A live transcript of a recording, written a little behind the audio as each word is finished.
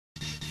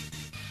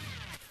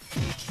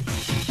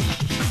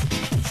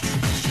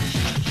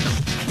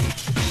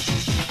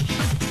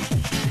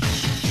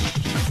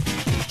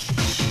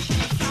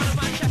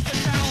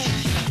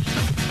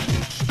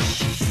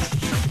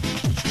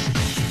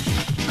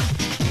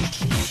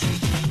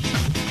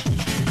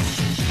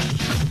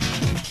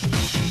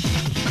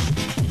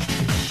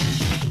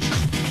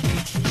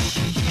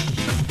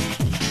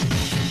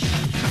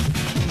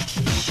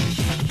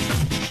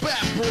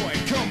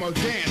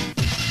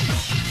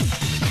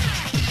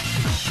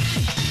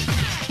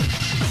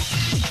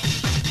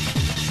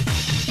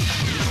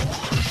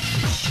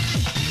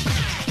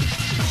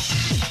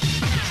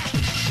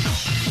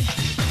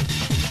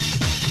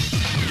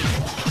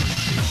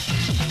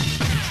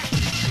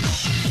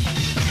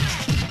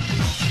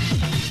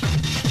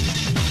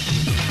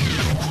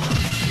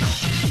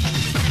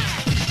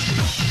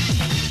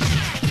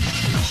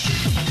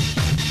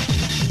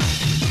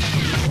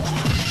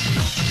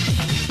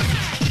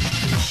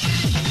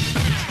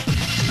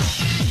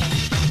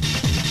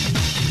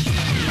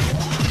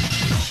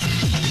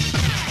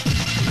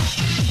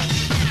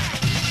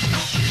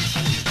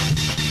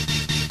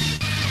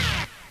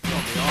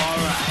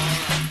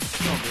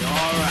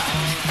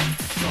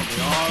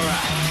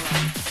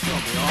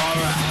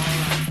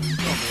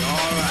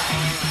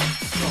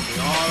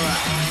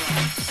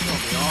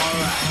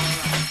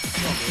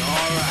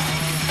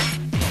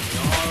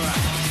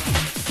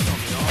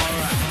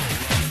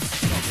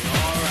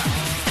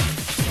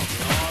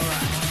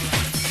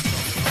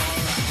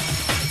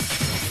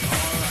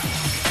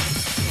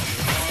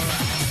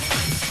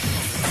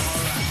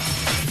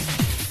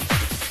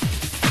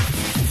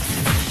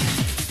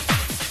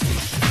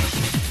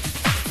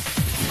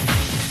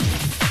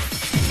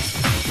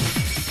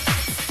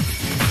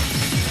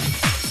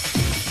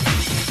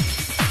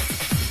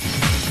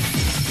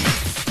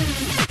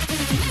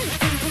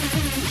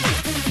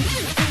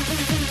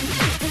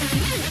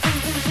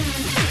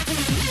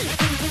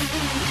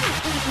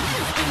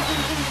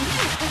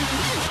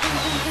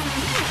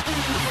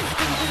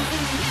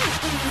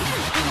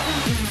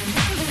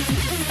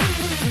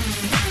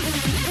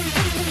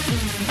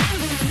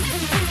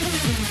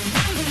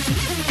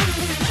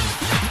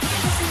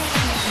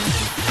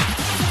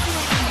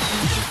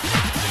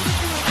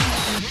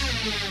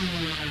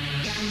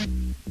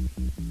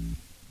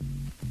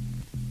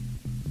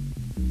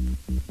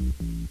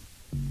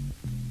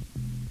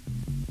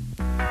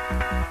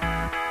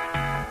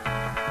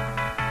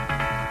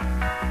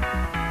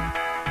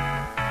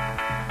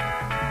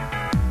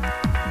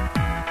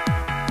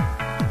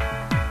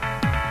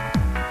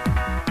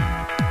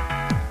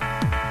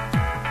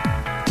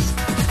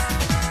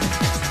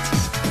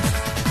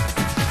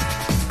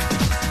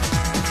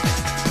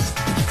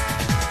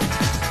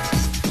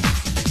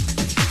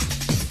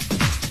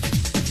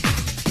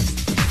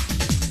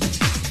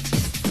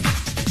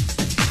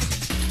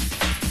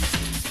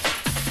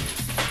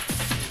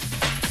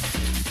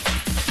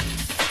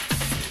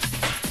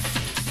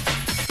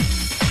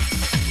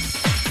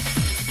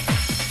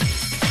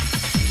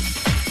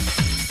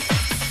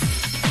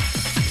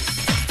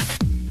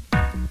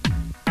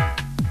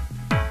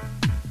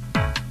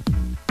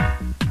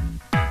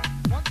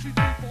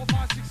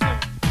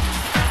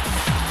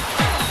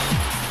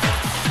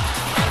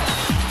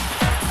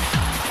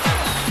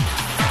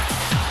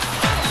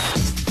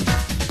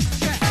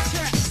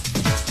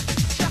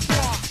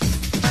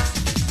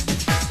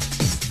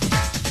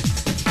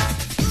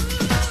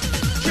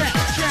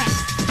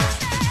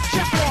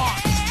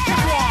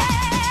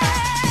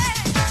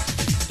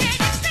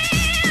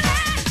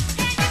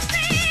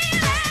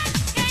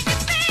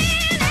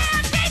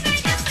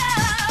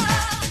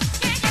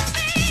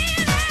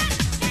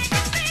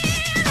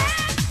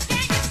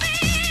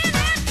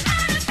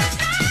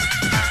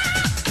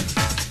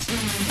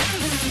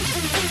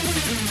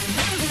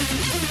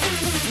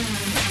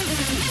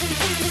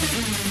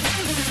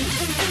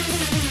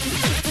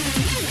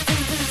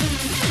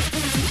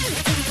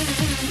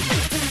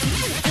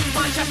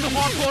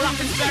hardcore up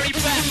its very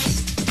best.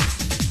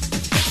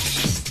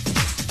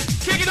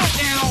 Kick it up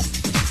now.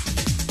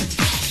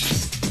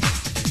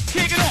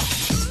 Kick it up.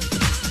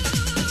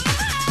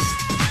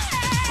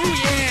 Ooh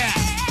yeah.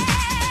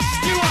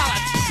 Stu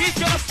Allan, he's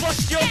gonna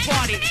bust your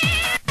body.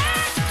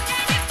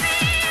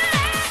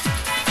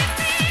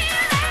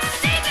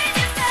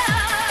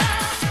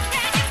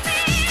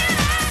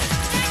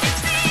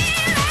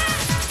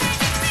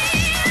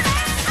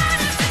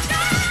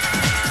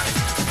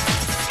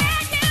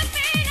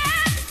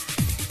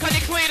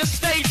 Clear the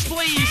stage,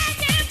 please.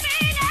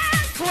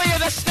 Clear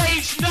the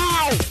stage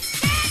now.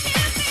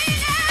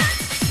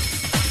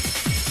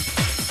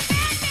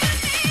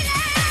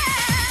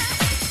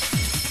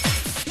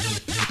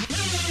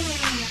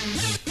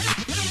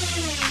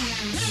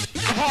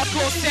 The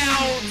hardcore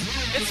sound,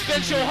 it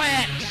spins your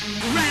head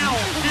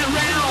round and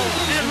round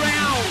and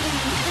round.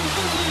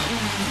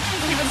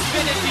 Keep it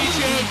spinning,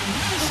 DJ.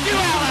 Stu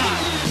Allan.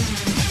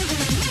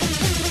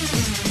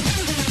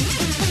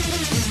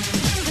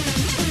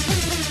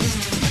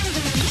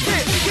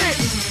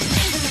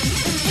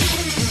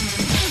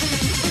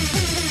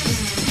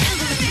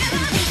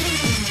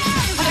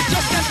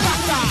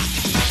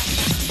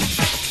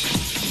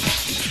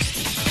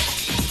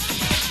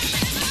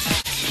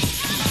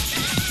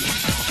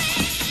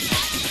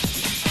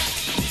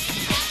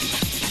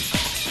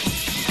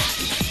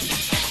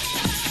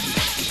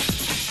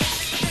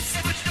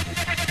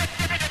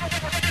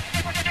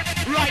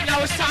 Right now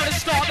it's time to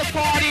start the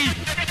party.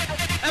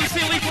 MC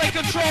Lee play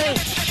control.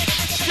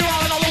 Stu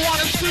Allan on the 1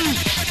 and 2.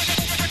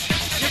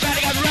 You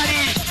better get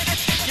ready.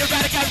 You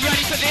better get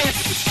ready for this.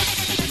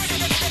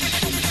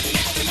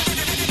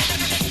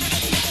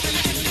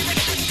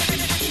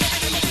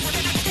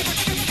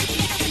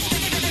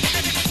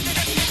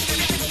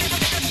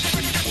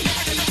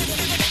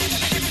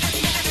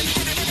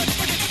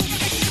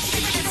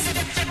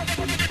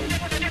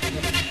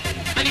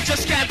 And you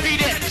just can't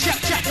beat it.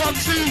 Check, check, 1,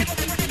 2.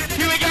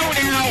 Here we go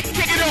now.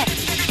 Kick it up.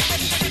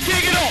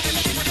 Kick it up.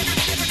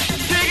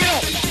 Kick it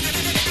up.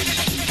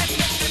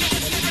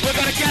 We're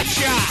gonna get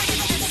ya.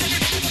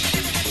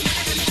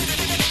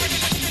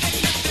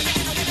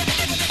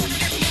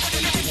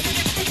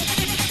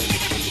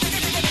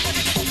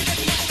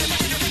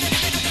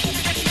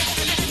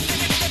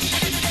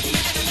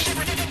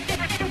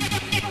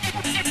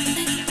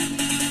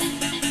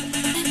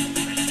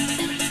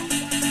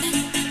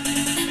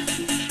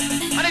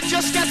 And it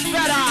just gets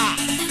better.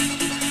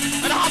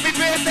 And a happy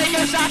birthday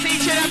goes out to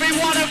each and every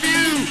one of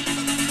you,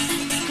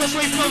 because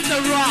we've come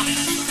to rock.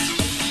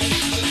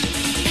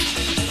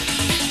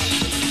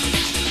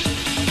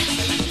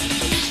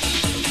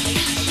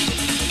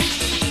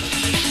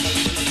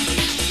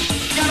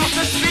 Get off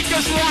the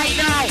speakers right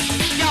now.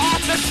 Get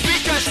off the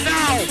speakers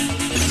now.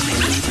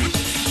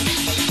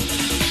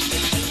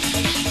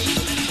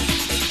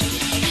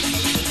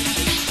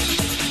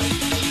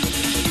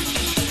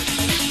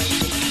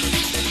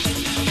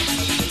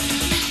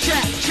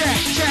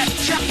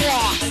 Check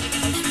one.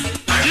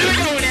 Here we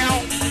go now.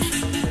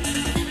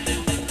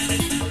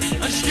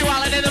 And Stu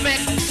Allan in the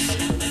mix.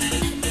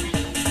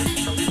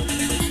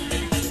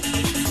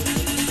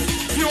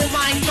 Pure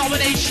mind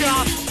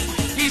domination.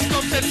 He's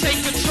come to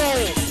take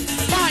control.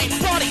 Mind,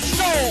 body,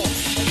 soul.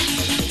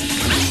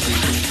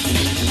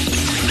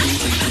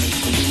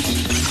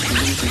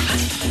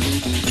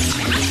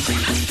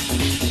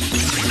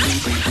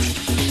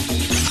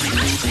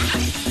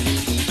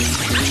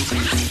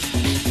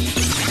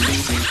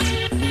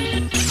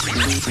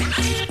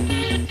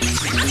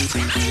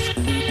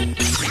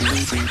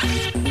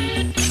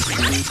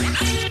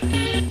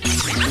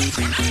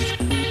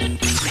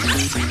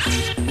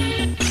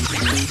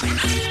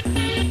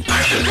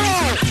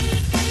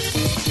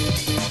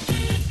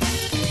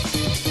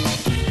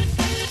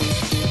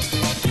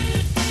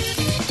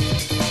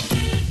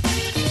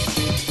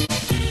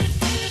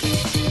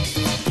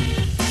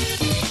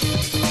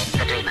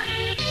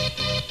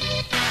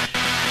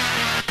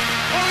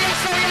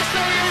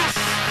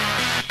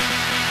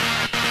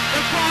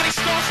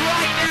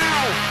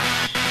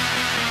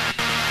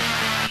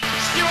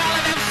 Stu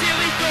Allan, MC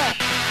Lethal.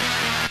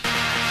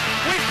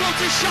 We've come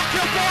to shock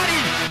your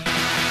body.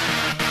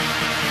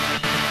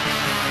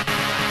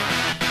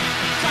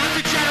 Time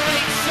to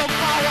generate some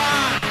power.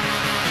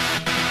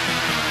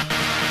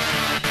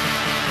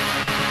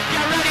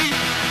 Get ready.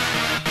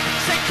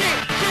 Say kick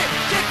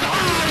the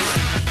horse.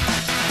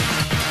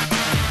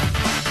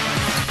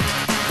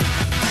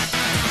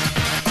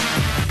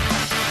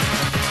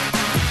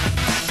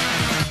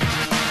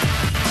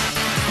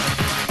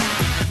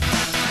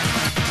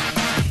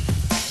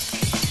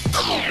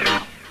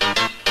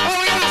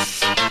 Oh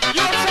yes,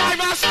 your time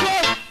has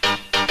come.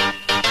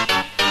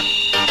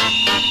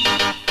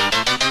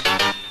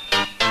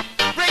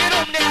 Bring it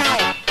up now.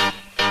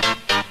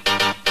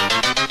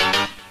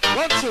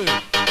 1, 2.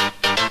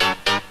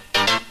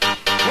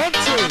 1,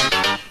 2.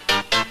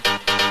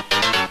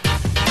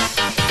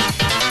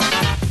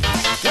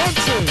 1,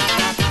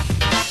 2.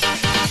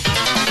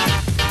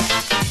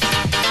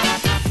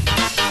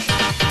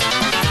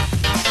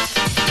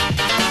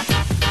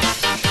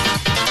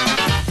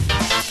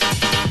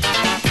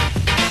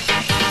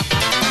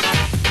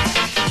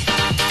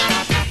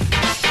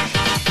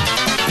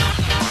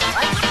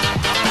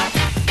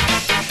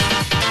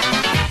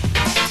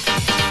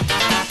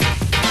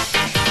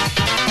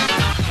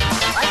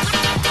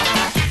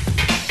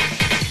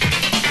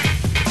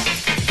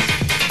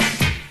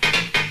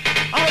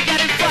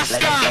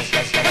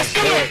 Let's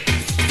do it!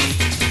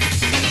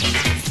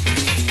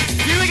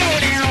 Here we go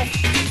now!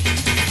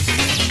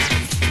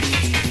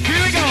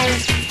 Here we go!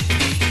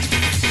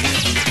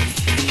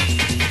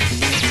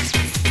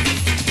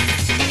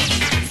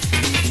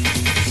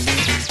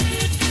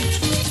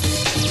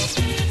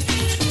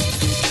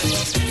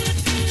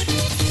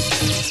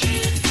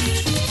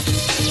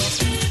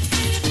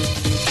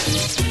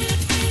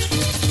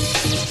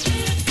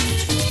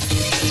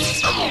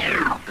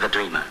 The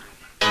Dreamer.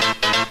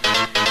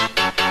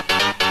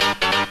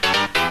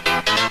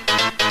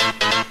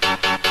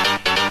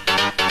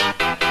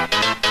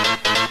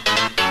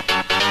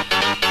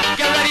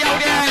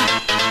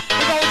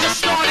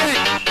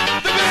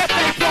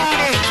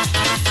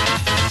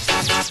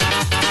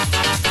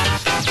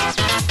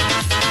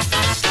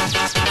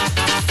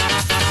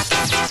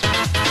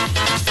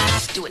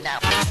 Do it now.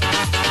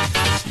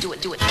 Do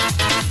it. Do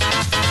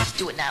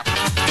it now.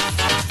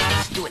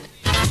 Do it.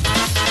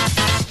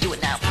 Do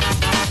it now.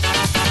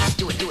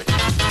 Do it. Do it.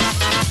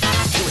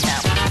 Do it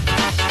now.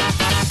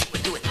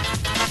 Do it.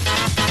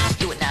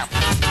 Do it now.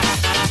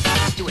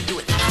 Do it. Do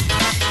it.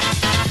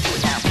 Do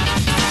it now.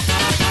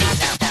 Do it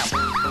now.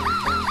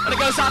 And it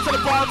goes out to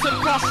the Barton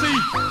posse.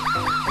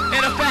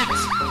 In effect,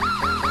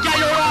 get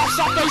your ass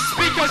off those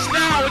speakers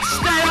now and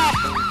stay up.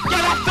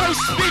 Get off those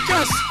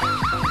speakers.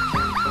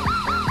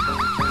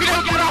 If you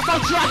don't get off, I'll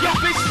drag you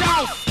off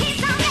myself.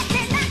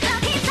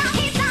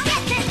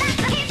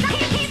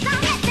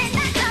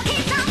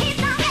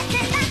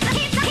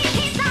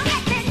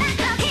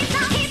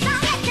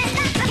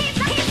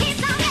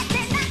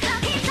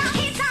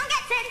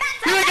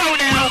 Here we go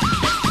now.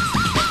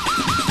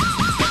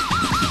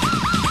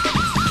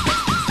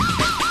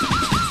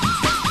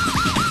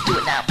 Do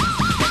it now.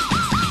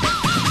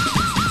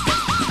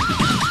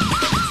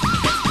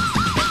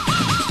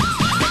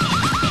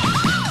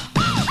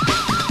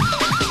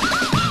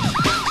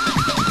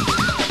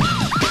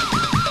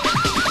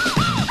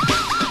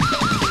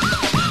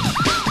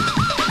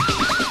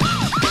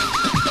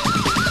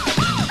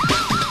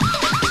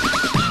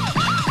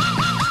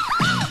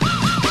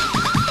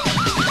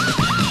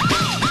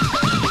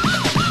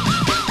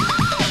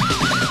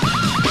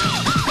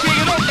 Bring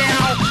it up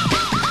now.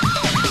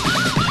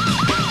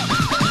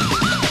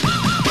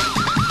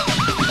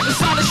 The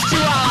sound is Stu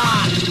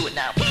Allan. Do it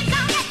now.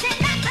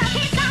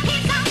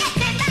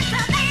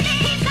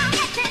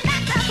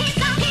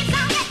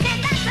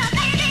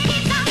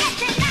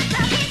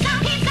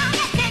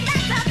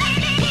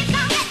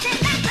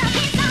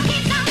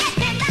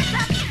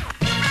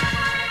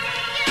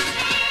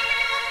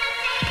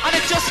 And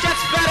it just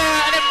gets better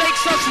and it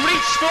makes us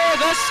reach for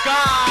the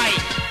sky.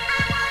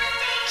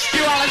 Stu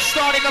Allan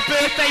starting a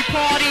birthday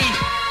party.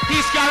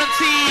 He's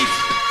guaranteed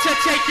to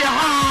take you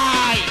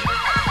high.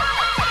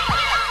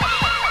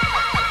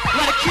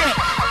 Let it kick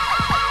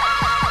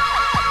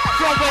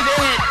from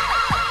within.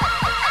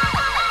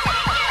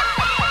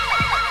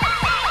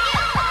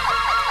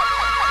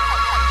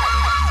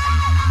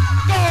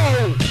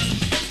 Go!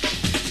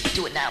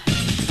 Do it now.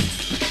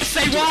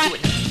 Say Do what?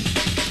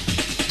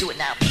 it. Do it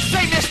now.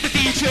 Say Mr.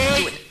 DJ.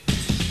 Do it.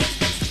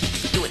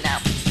 Do it now.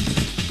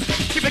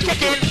 Keep it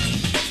kicking.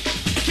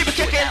 Keep it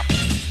Do it kicking. now.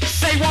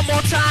 Say one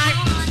more time.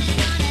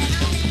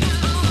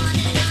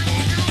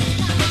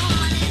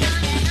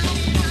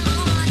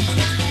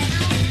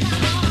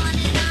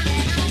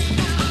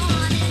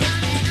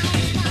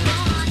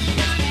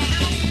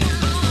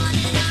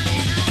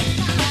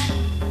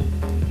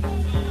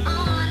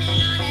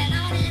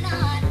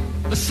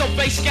 The sub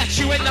bass gets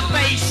you in the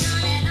face.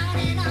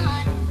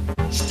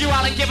 Stu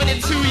Allan giving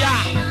it to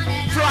ya.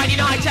 Friday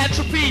night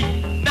Entropy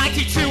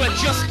 92, it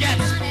just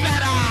gets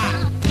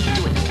better.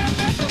 Do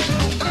it.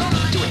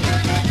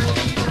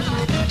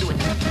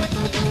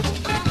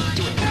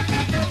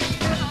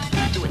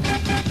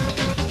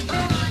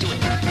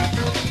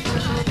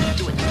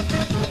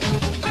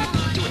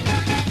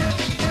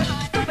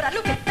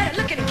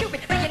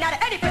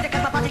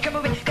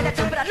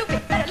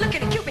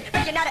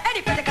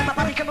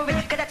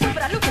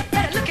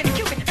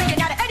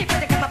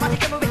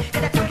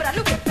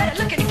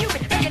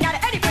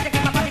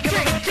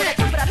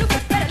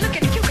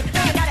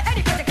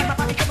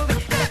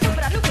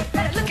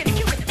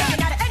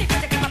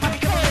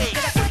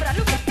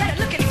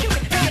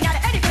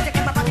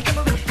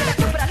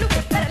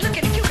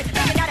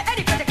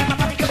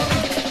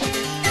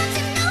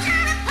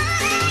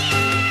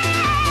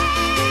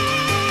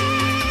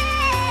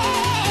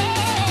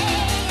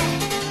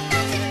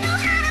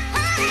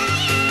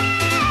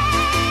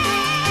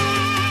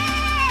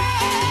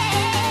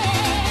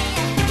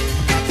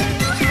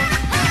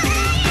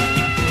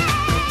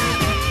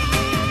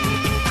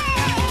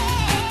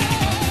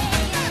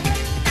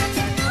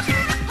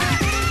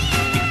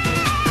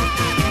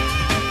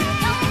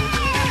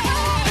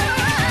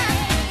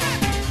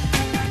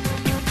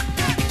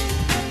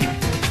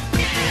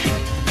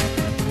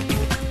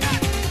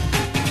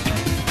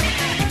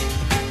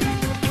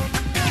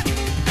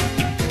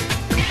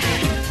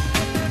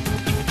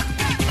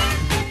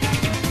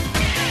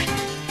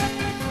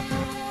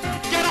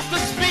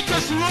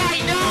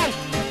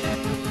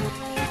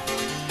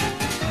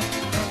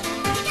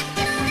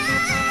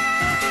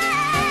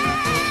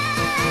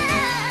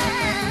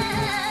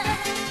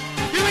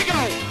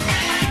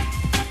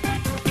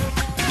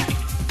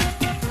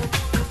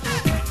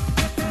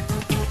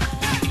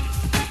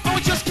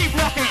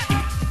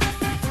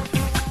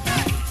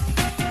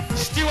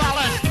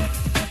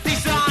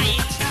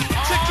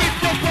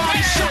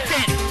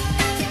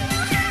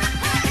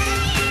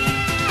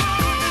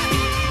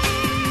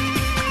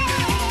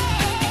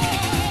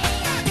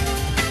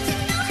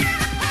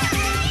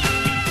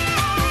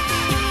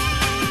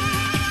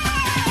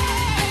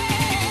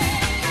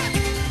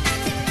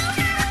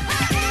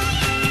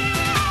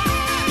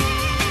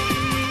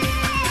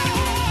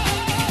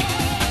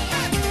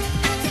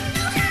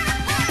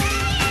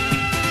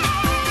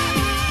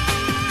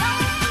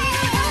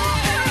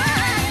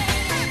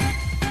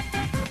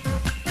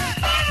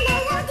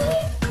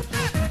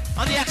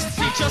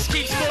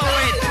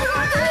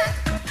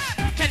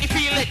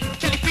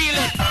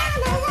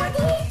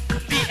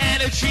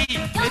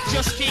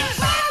 just keeps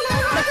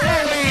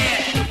performing.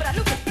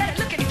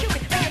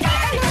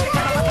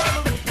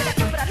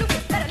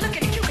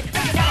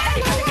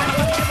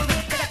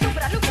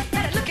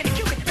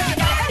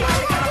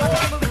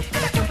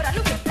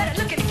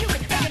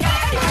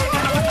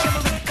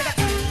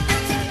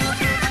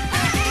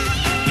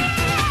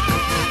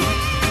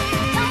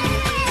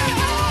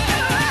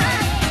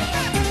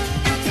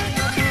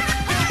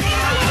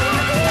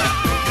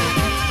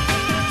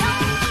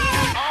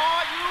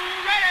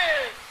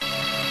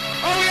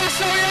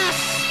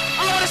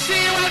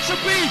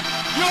 Entropy,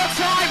 your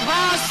time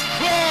has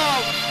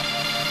come.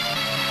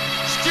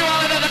 Stu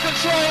Allan at the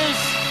controls.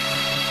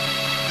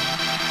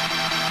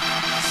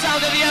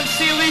 Sound of the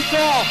MC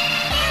Lethal.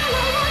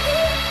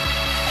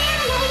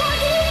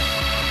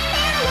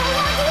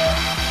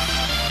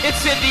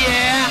 It's in the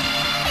air.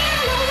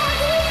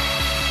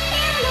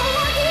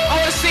 I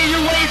want to see you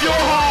wave your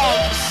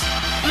arms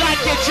like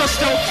you just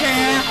don't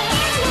care.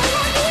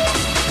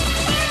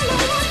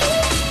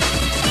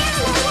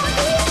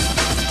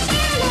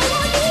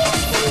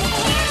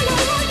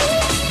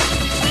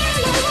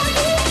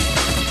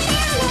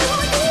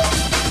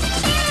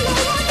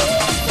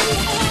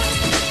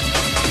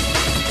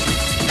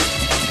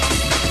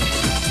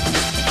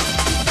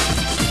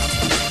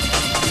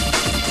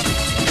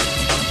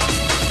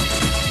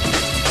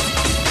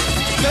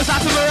 Goes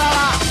out to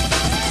Morella.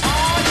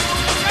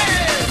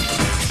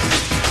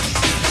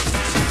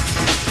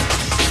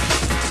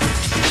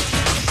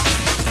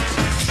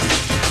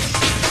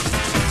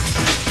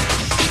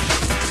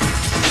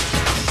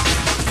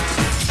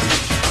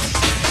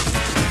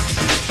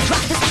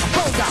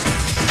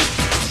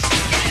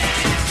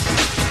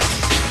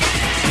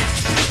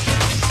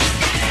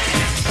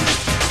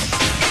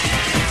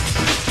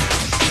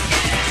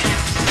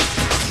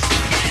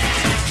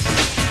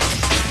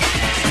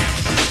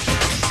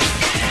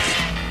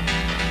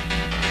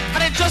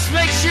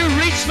 Makes you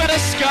reach for the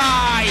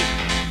sky.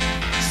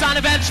 Sound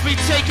of Entropy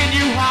taking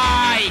you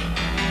high.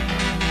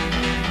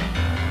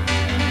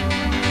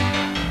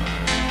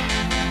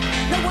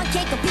 No one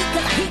can compete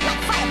 'cause I heat like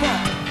a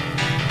fireball.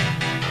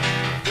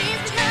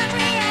 Dreams become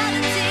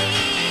reality.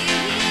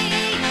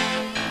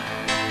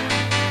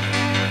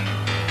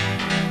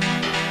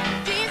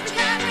 Dreams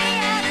become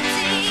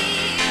reality.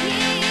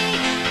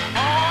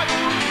 Are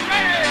you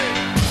ready?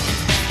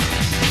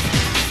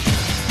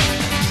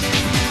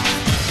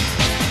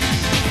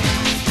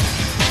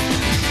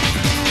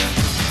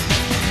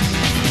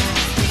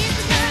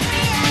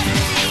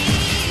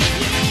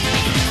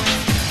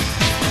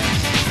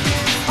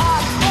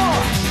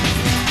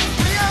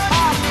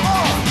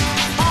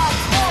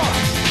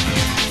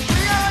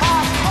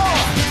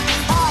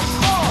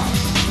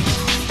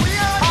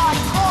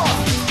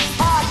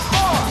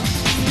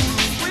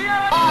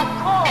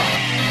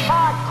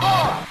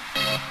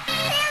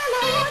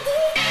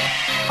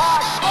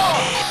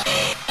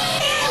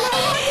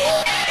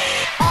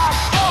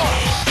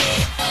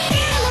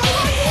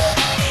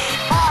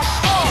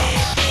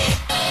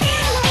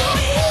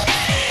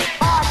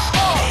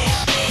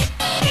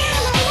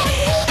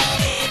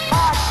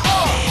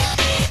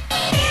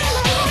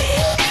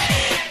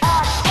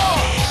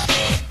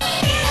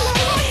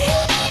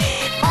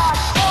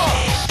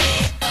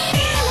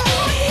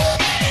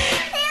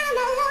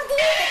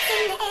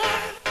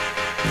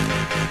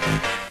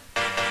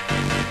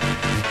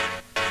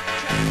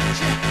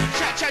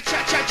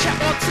 Check,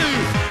 1, 2.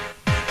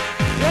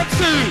 1,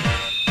 2.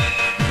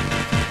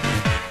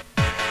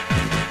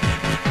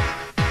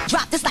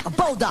 Drop this like a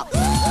bulldog.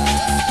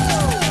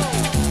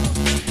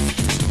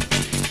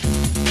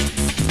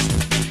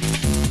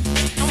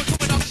 And we're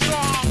coming on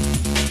strong.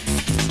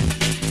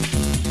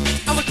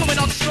 And we're coming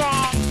on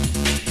strong.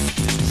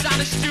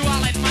 Sound of Stu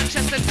Allan,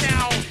 Manchester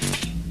town.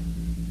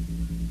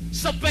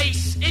 Some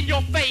bass in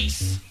your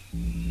face.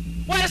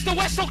 Where's the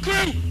whistle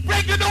crew?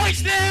 Bring the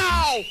noise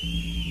now!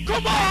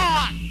 Come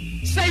on!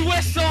 Say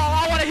whistle,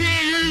 I want to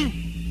hear you.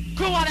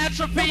 Come on,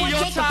 Entropy, No one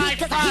your can time compete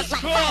 'cause I has heat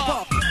like come.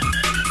 fireball.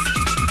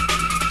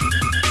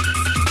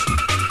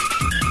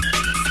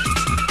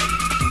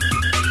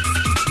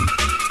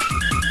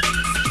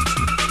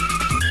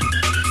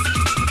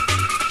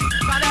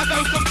 And now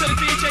go come to the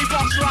DJ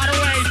box right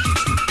away.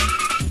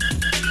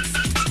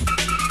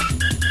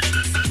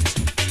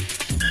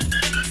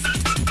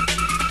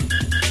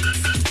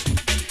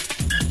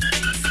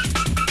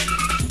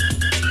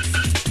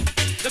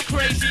 The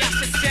crazy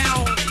acid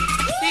sound.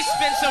 He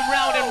spins them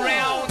round and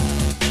round.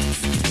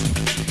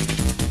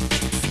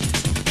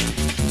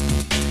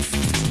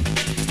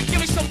 Give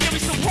me some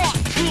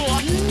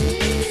hardcore.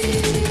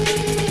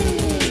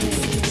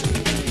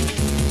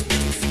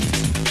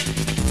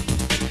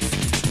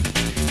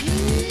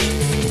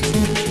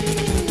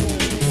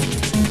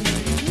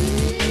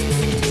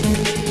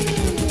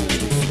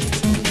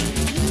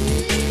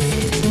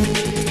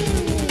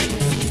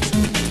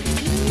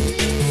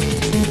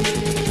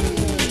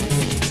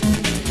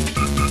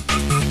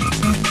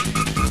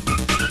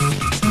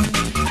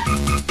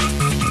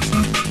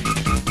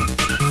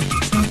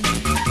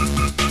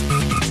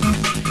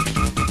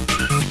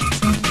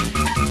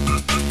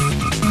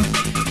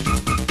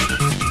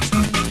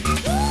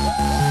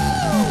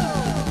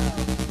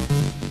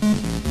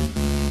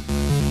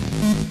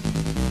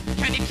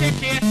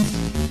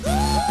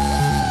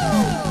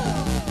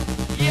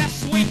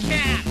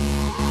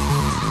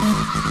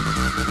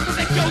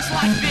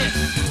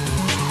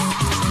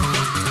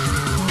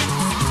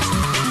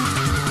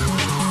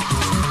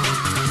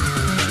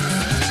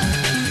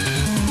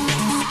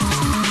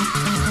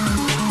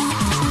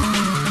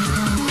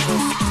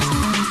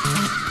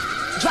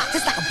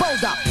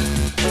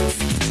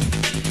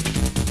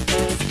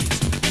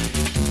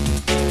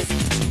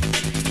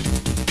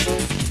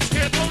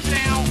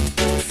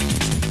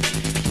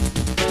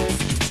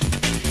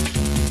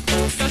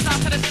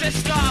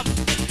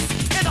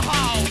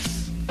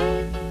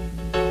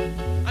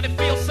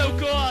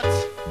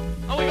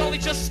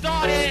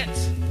 start it.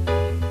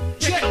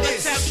 Check up the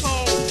tempo.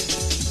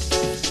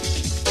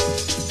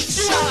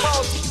 Stu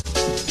Allan.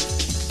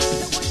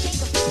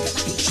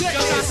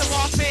 Goes out to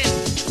Martin.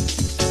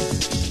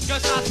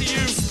 Goes out to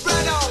you.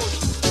 Spread out.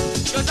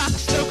 Goes out to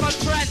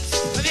Stoke-on-Trent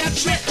and the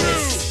Entropy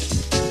crew.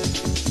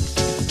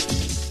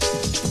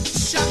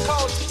 Shout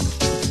out.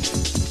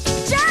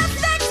 Just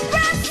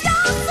express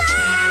yourself.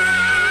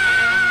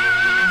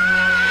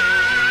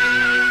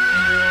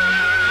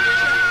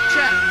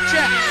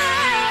 Check.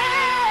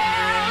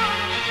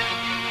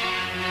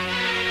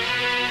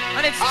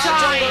 And it's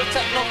time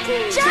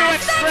to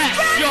express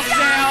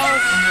yourself.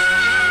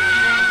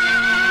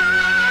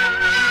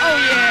 Oh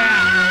yeah.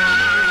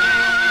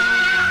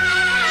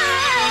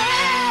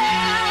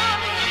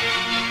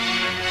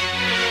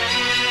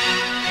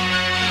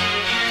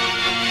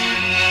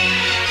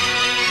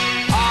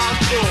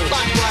 Hardcore,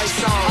 backwise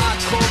sound.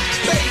 Hardcore,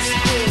 bass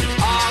cool.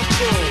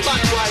 Hardcore,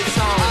 backwise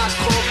sound.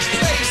 Hardcore,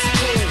 bass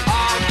cool.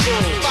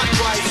 Hardcore,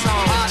 backwise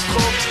sound.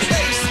 Hardcore,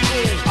 bass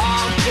cool.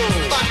 Hardcore,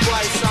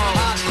 backwise sound.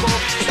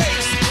 Hardcore,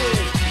 bass cool.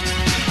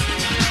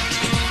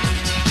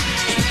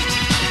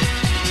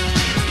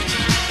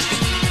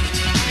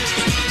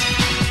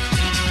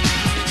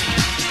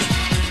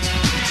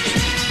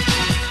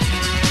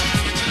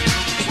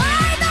 Why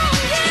don't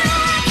you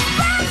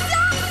express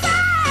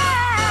yourself?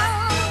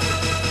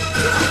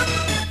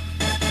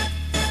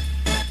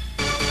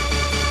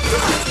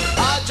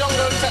 Our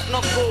jungle techno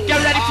cool. Get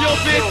ready for your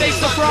birthday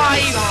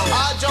surprise.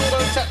 Our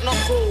jungle techno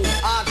cool.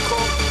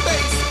 Hardcore,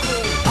 bass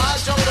cool. Our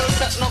jungle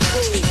techno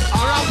cool.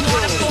 Around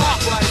 1 o'clock.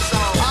 Backwise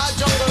sound. Our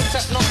jungle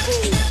techno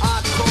cool.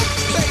 Hardcore,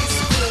 bass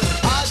cool.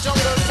 Our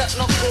jungle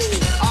techno cool.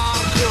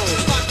 Hardcore,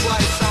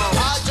 backwise sound.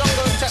 Our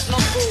jungle techno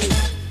cool.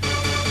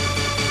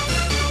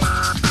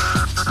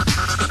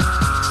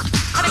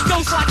 And it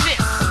goes like this.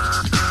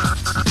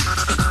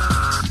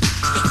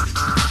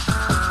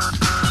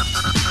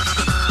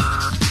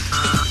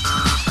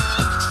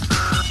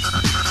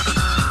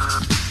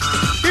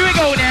 Here we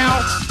go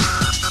now.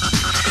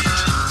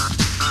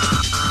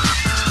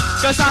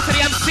 Goes out to the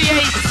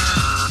MC8.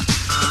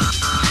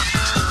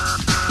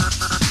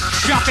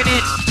 Dropping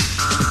it.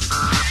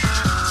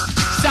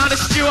 Sound of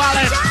Stu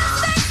Allan.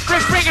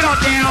 Bring it on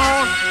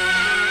down.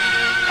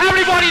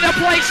 Everybody in the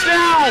place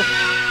now.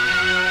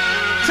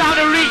 Time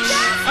to reach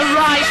and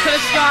rise to the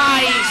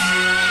skies.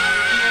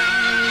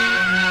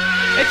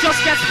 It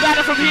just gets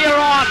better from here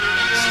on.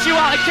 Stu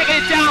Allan kicking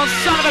it down,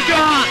 son of a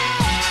gun.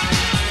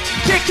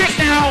 Kick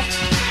now.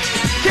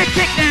 Kick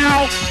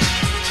now.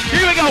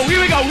 Here we go.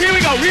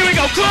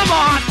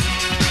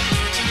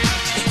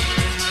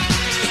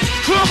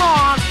 Come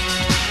on.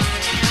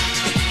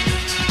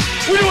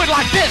 We do it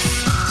like this.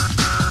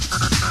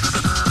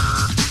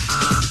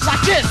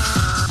 Like this.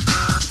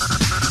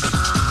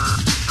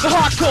 The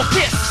hardcore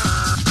kiss.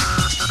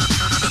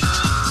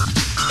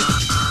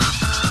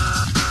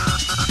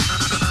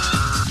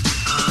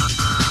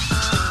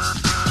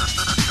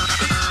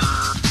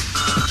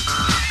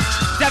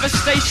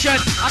 Devastation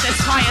at its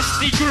highest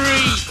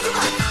degree.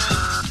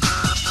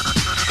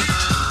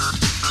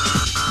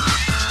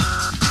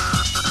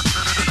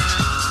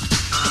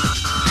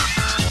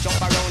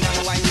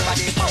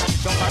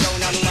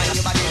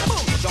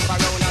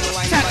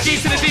 Tap G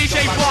to the DJ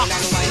box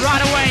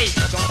right away.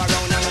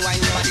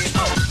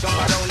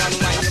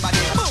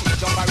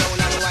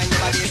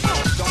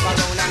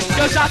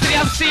 Goes out to the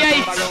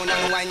MC8.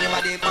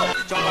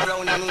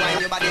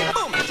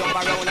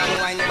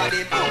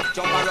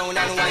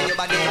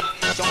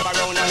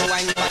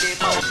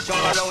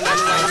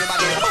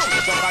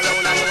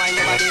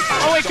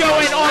 Oh, we're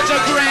going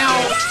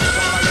underground.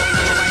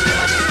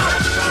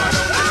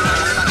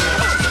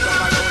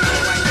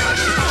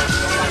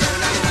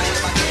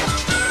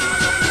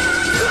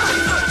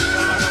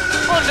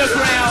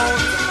 Underground.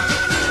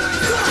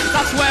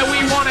 That's where we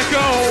want to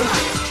go.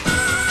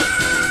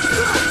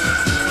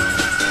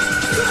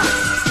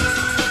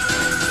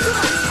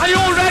 Are you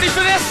all ready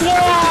for this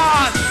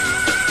one?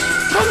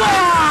 Come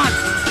on!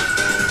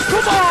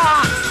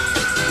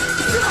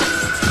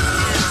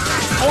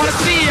 I want to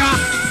see ya.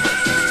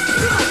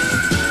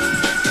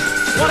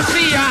 Want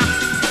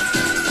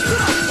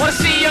to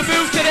see you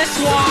move to this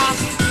one.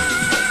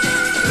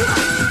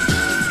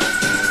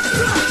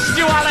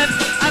 Stu Allan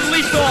and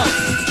Lethal,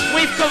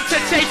 we've come to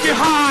take you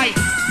high.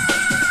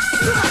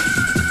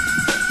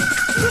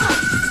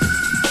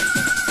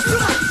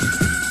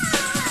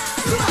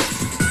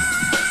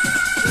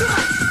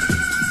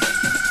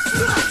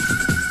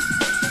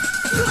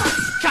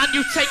 Can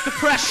you take the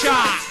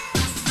pressure?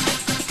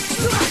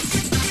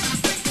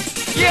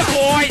 Yeah,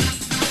 boy.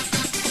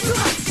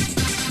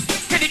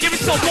 Can you give me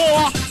some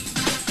more?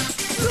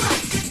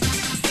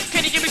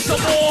 Can you give me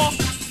some more?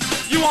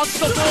 You want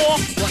some more?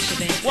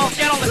 Well,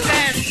 get on the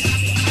dance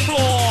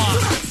floor.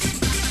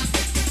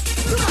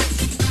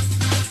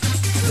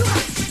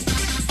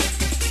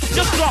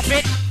 Just drop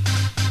it.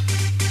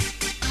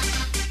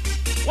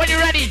 When you're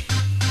ready,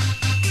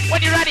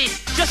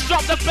 just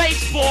drop the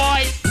bass,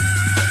 boy.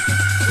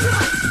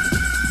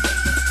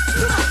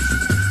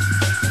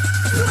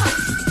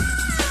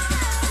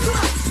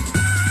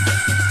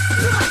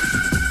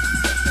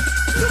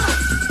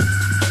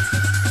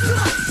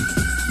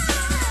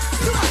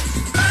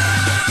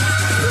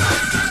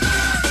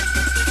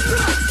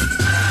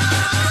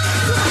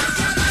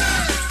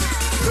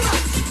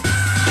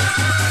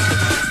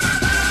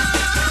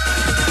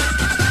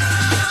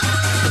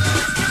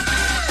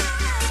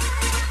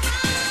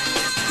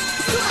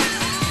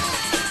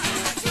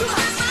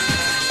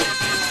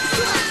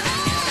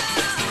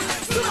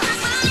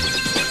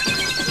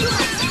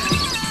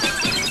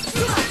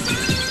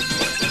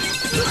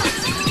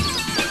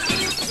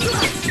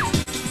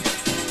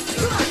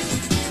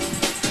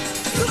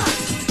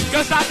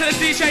 is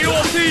DJ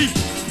Orty.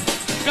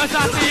 Goes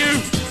out to you.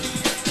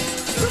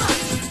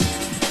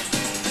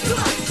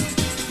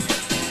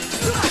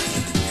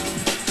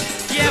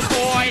 Yeah,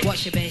 boy.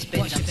 Watch your bass,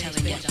 bitch, I'm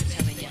telling you.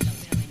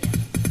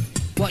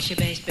 Watch your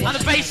bass, bitch. And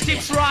the bass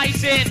keeps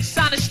rising.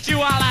 Sound of Stu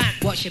Allan.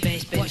 Watch your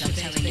bass, bitch, I'm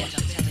telling you.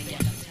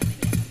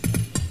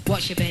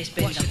 Watch your bass,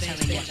 bitch, I'm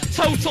telling you.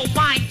 Total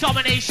mind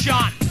domination.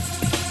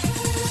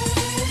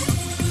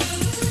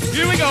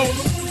 Here we go.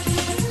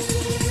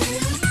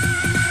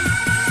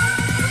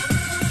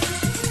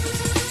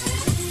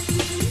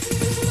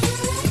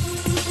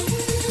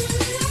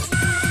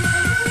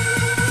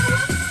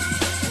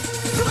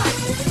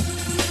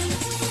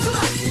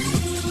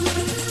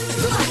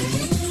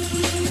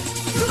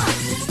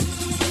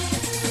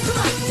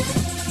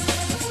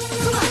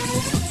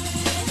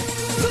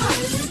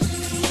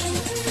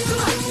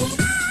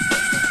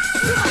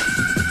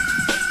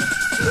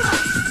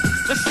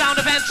 The sound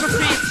of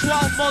Entropy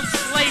 12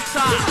 months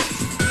later.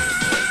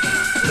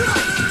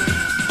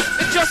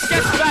 It just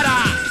gets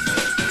better.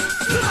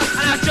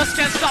 And I just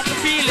can't stop the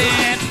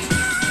feeling.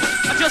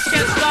 I just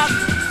can't stop.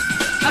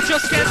 I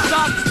just can't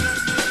stop.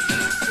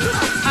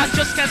 I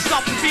just can't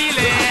stop the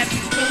feeling.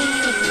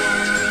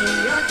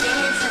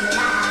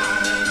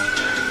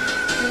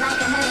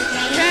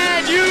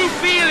 Can you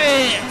feel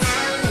it?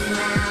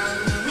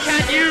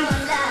 Can you?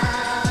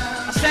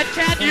 I said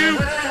can you?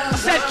 I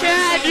said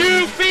can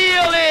you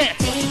feel it?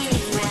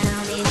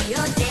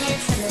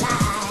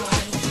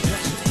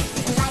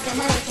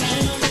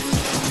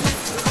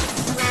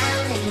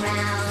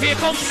 Here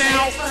comes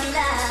now.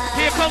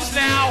 Here comes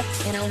now.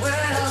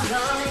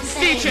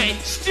 DJ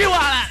Stu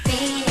Allan.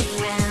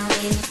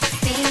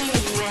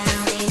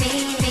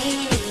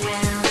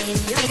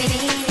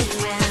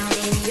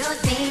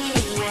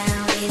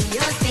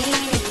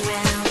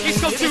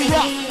 He's got to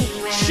rock,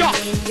 shock,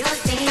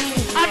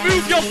 and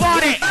move your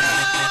body.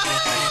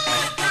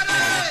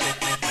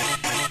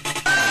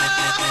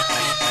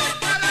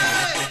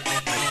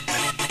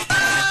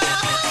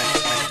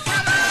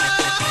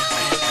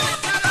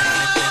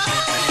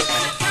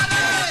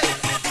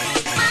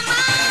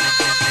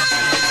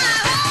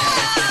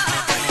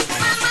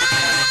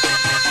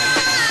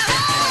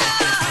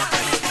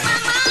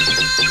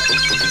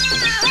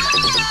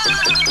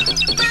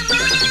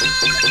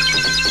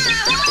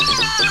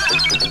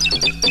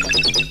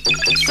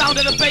 Sound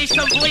of the bass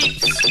and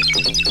bleeps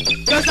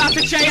goes out to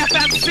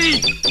JFMC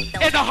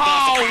in the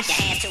house.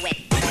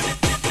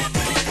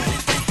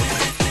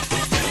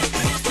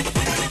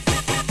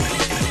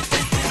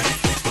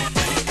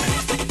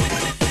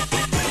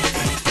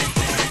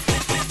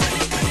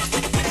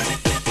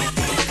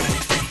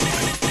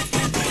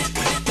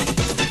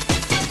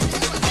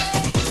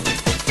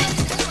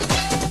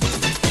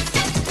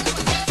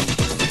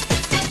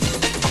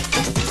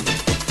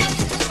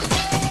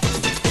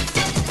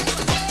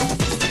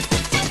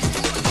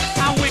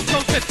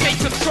 Take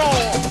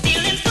control.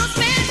 Feeling so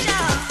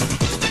special.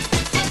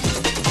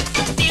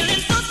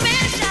 Feeling so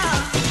special.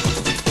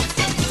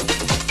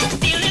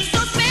 Feeling so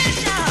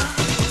special.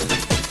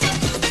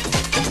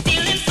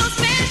 Feeling so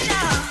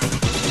special.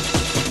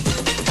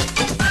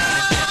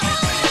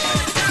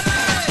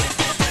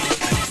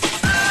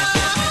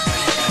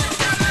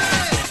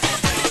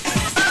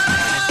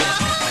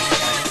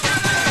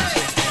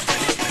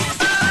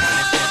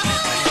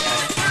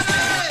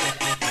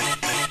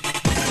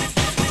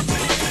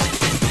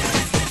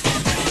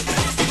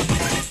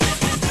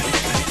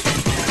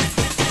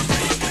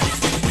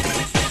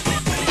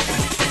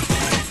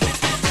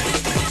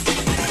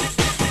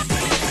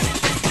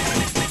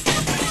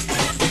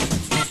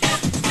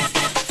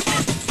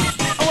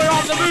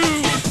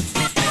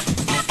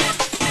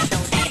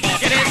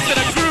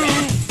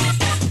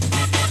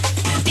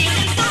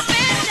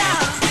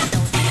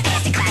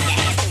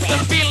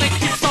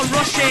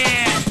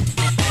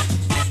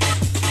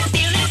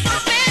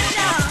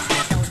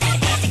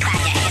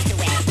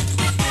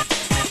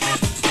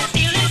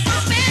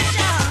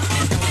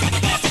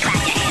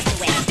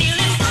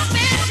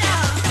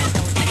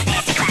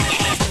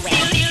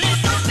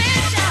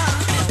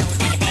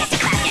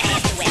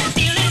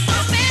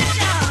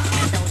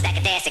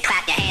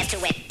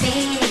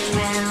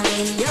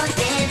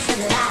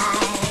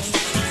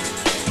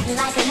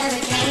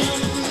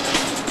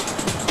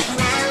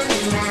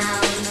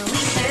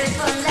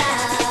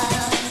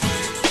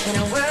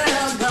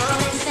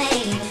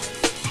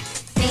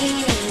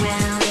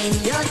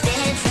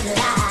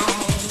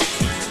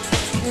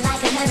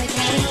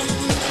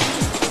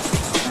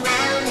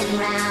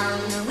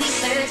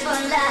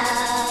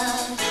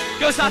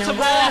 Goes out to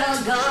more.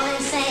 Go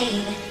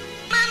insane.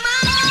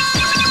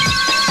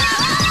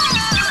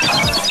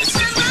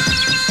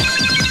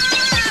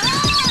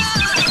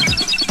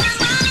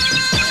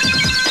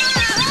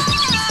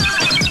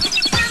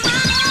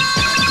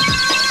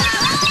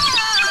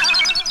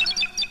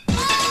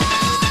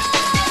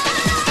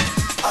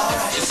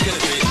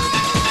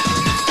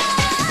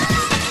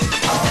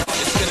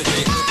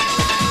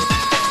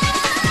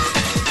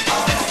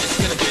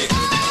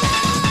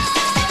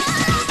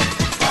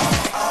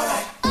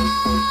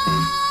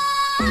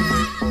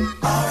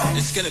 Alright.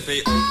 gonna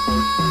be.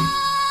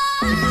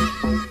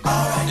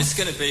 It's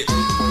gonna be.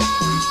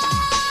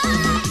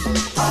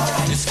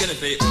 It's gonna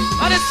be.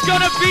 And it's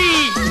gonna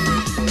be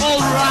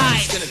alright.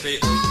 It's gonna be.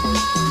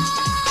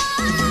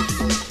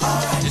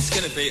 It's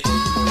gonna be.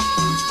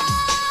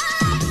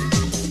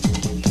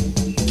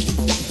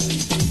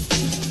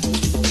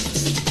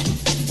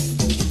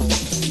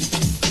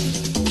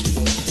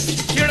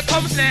 Here it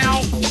comes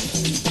now.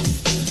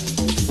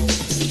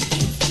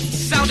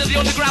 Sound of the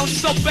underground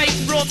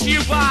sub-bass brought to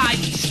you by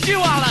Stu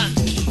Allan.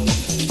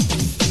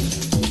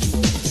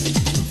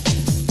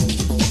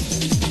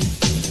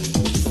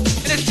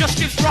 And it just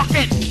keeps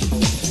rocking.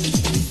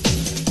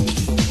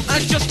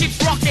 And it just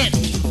keeps rocking.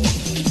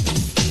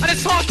 And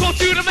it's hardcore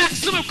to the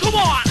maximum. Come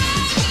on.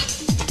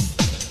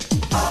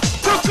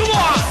 Come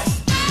on.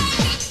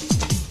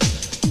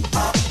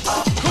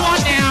 Come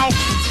on now.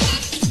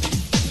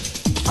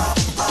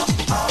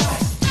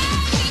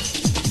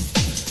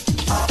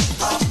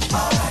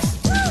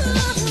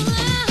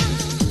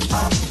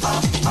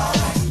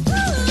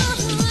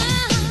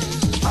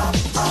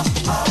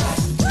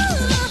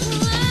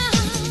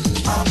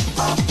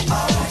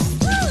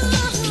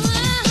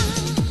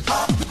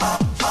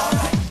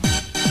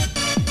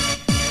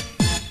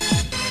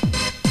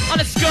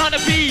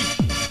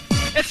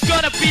 It's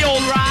gonna be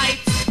alright.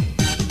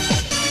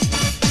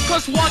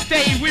 Cause one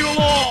day we will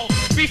all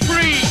be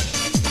free.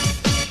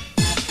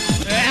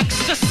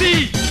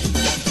 Ecstasy.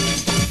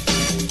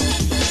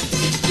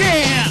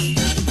 Yeah.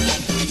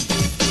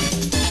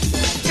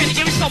 Can you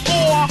give me some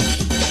more?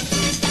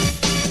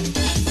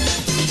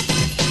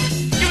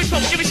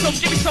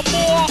 Give me some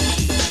more.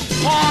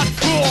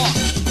 Hardcore.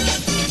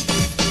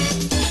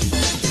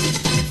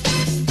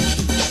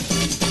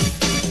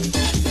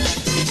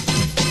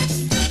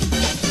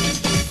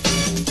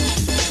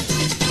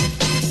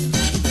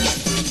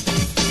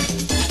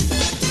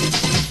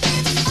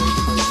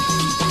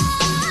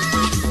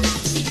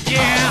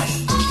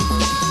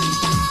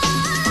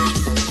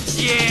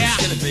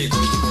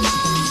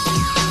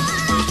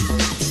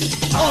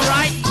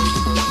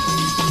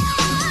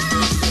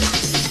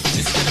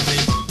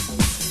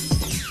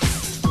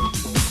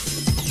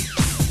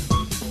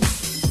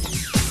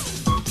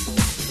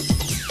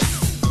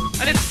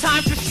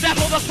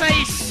 The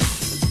pace.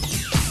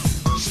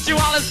 Stu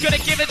Allan's gonna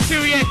give it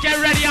to you. Get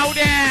ready out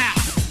there.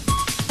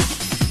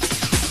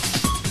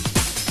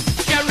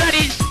 Get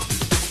ready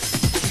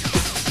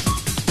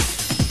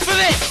for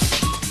this.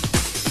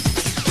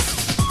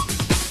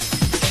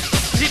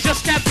 You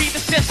just can't beat the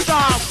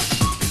system.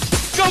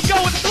 Go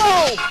with the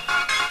flow.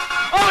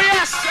 Oh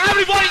yes,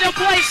 everybody in the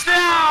place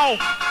now.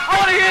 I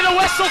want to hear the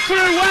whistle crew.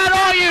 Where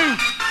are you?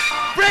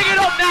 Bring it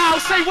up now.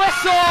 Say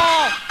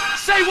whistle.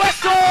 Say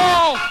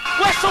whistle.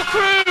 Whistle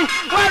crew,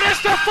 where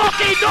is the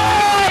fucking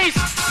noise?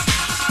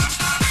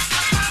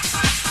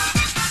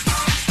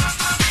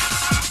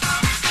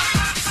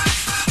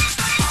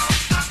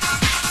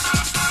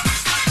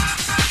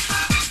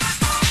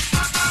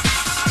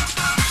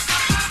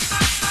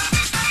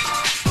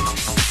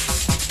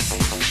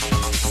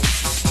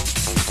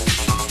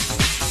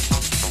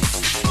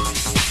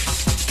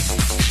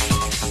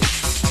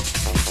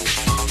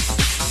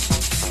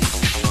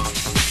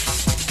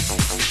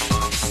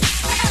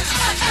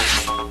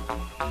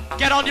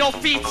 Get on your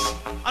feet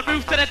and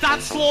move to the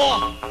dance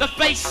floor. The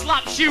bass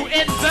slaps you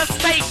in the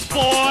face,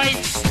 boy.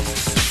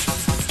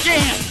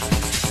 Yeah.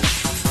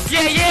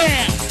 Yeah,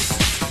 yeah.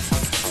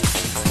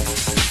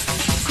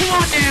 Come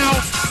on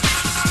now.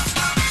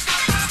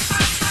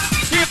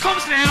 Here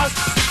comes now.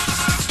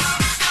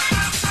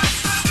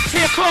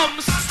 Here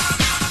comes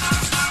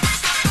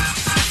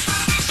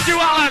Stu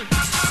Allan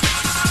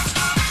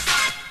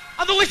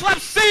and the little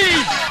MC.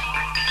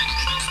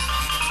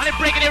 And they're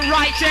bringing it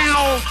right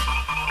down.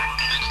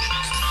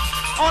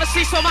 I want to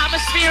see some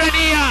atmosphere in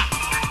here.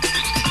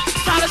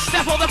 Time to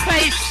step on the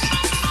pace.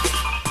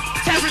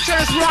 Temperature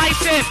is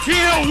rising.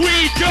 Here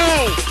we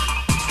go.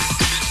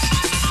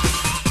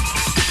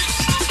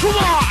 Come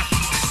on.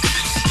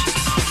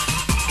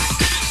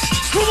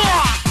 Come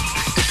on.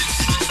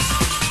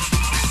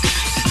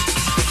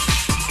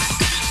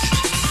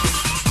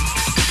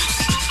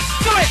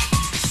 Do it.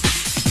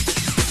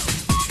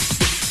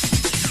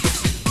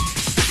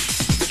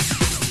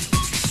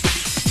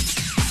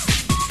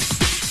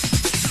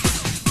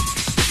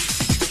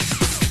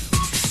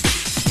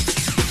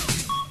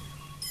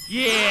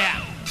 Yeah.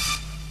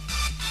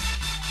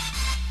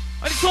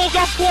 And it's all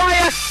gone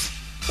quiet.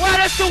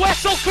 Where is the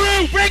whistle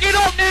crew? Bring it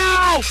up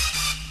now.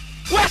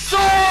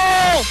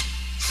 Whistle.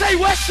 Say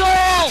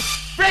whistle.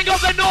 Bring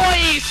up the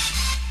noise.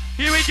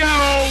 Here we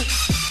go.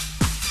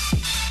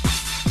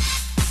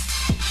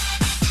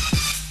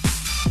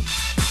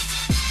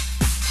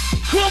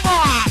 Come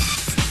on.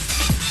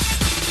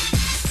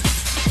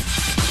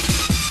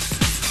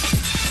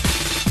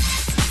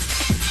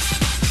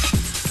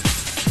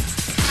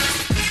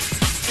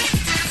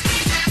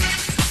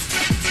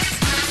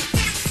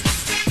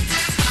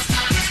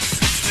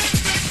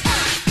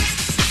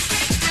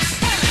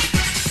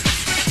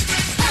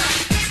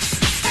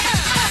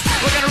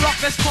 We're gonna rock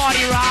this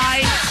party,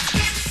 right?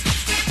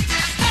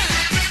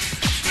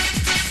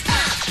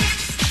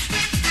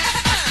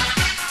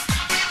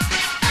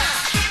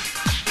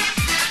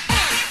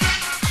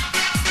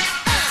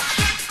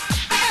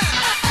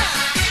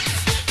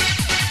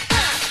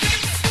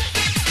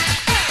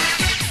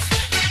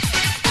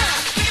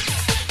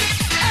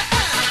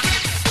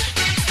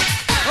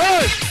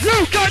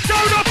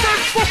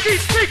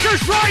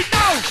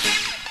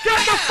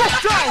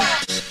 fuck down.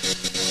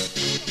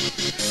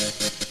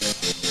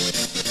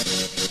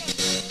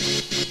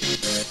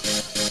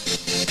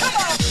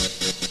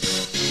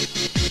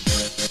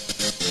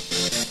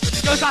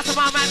 Goes out to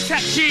my man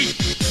Tech G.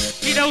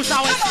 He knows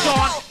how it's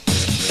done.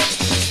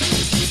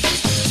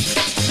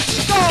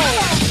 Go!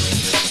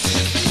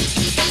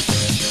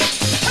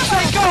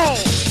 Say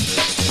go!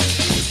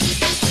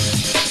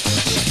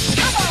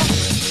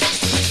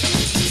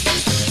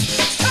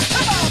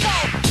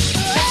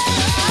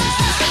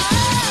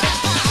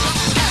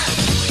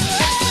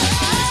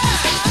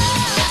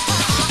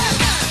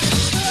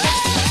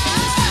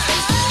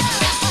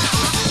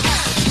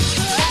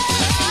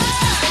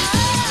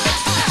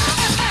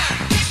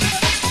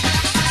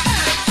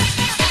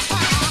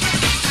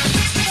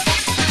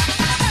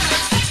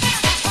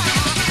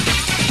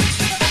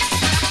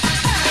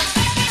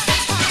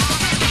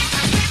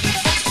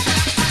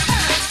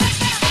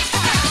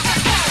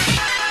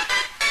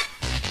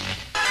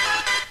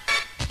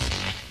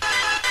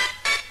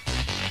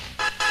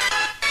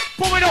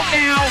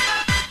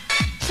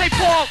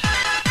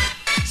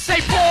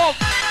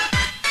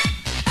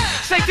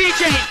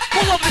 DJ,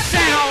 pull up the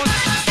sound.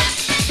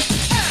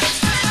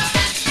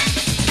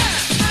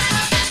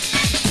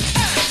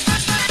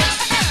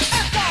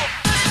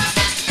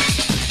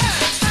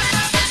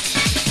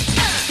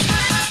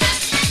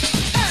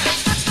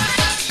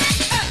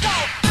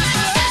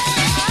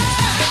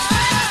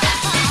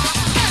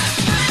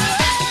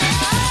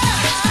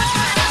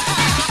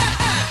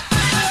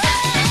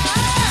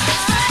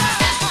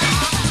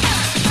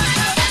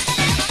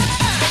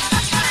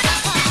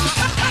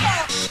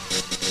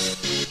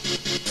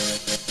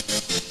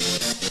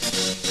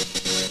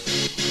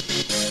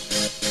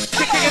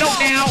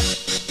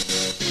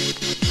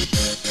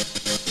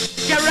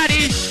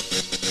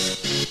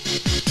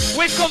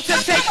 Come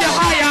to take you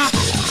higher.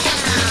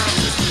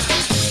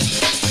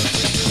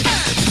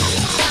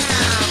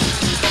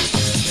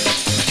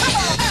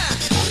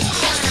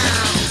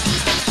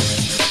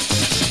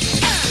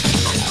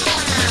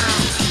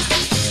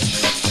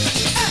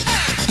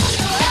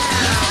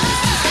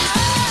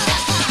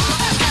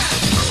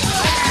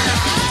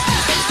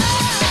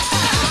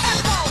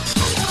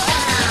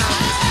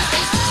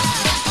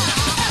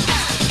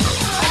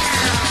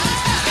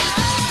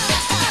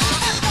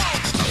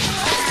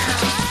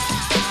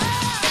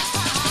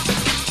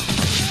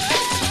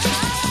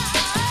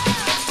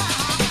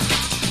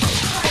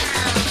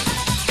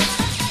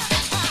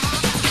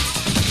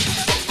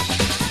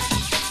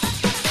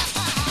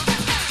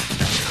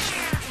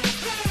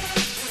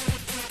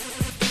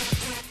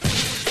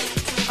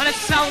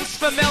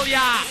 Familiar.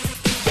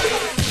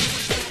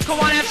 Come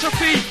on,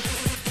 Entropy.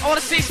 I want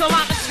to see some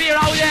atmosphere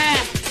out there.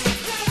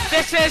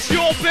 This is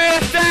your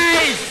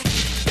birthday.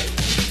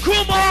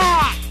 Come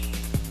on.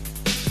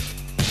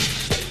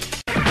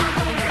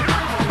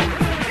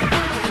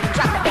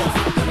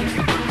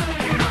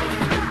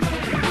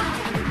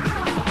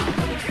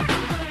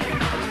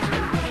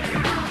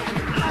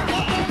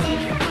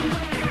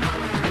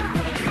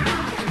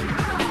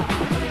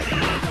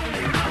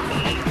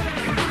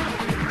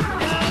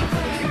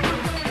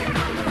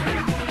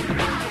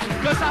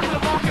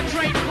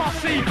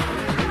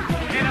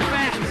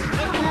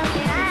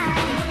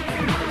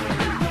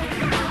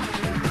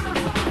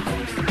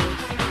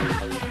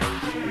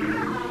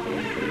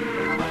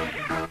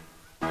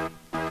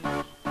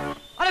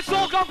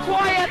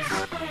 Quiet!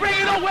 Bring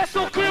in the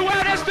whistle crew,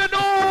 where is the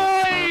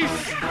noise?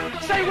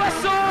 Say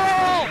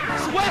whistle!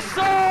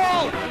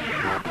 Whistle!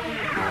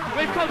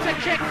 We've come to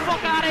kick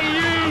fuck out of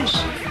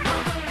you!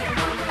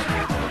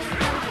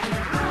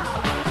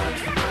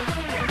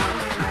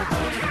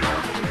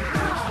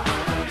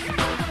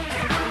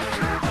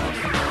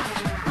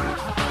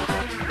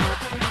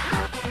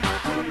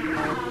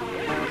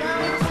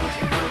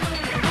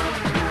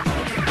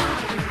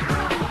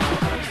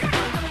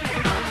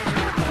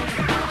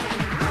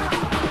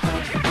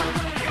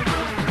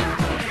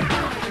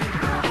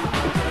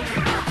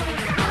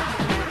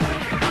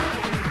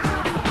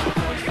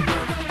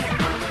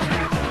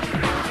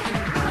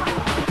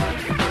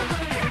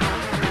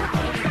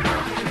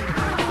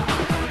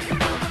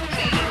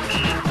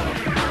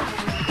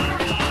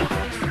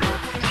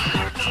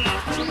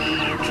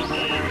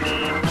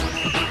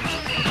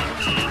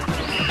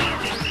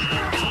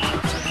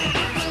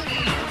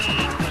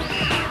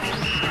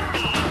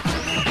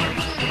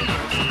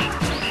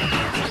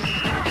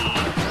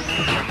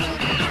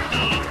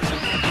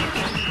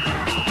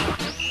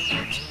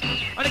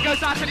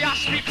 Out to the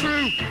Ashby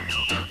crew,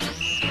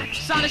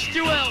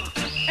 Stu Allan,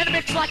 in a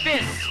mix like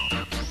this.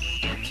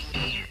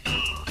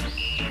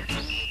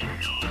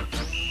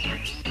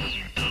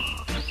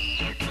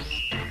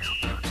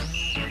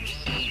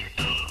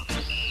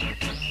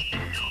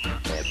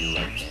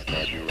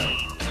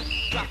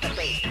 Drop the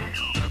bass.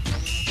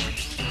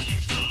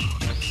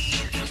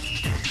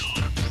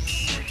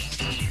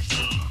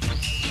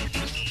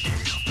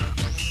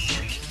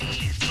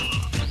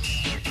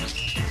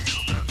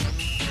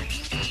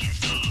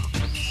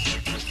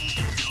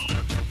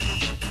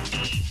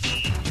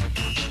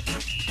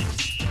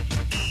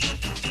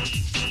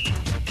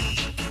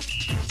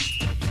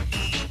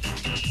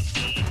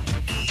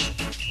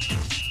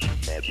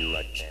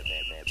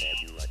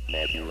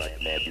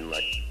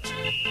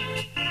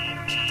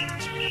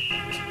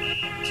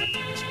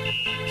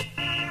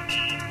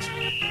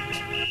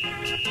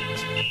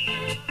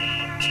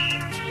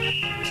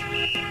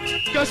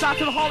 Goes out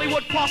to the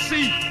Hollywood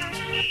posse.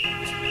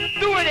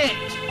 Doing it.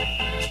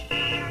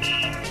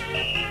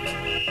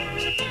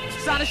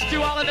 Sound of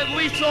Stu Allan and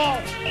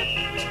Lethal.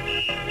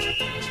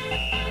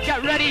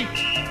 Get ready.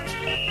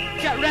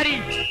 Get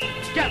ready.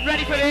 Get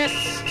ready for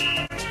this.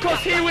 Cause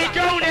here we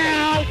go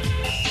now.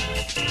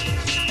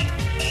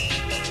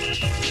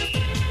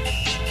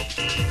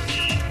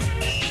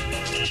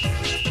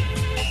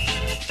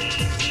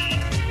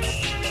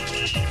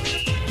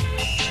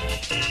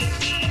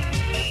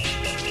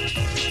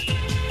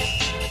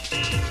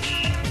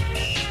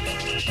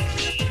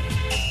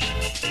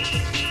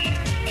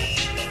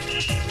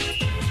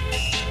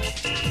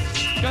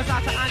 Goes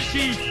out to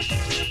Angie.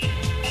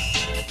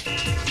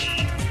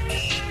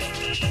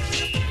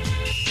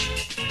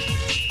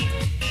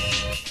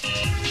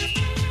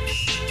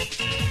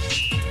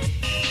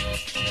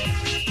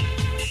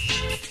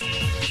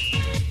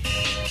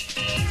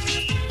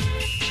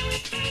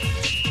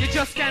 You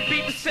just can't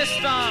beat the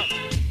system.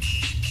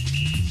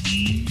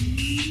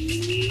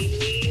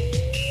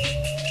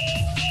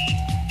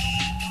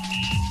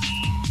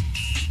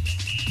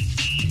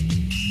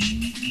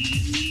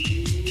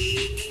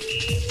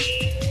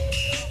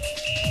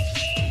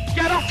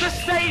 Get off the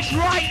stage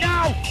right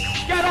now!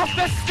 Get off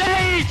the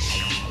stage!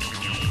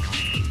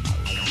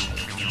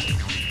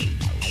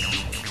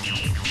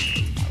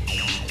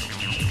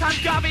 Can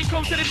Gavin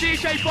come to the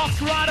DJ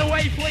box right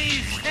away,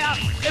 please? Yeah,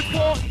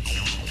 important.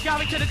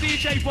 Gavin to the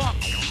DJ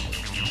box.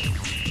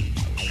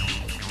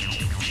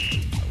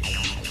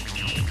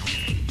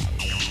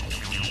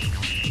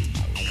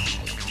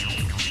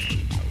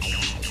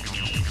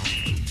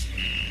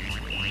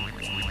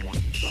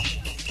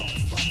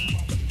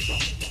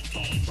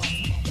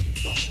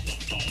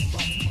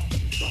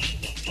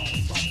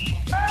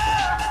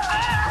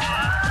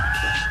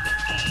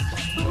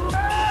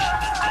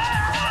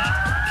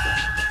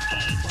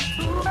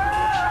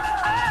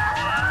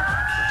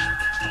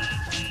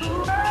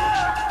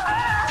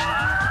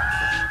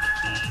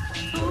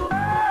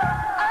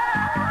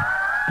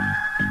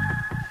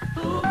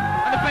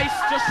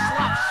 Just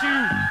slaps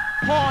you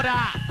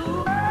harder.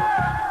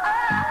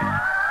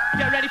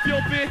 Get ready for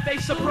your birthday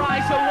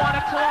surprise at 1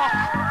 o'clock.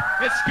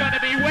 It's gonna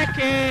be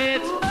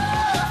wicked.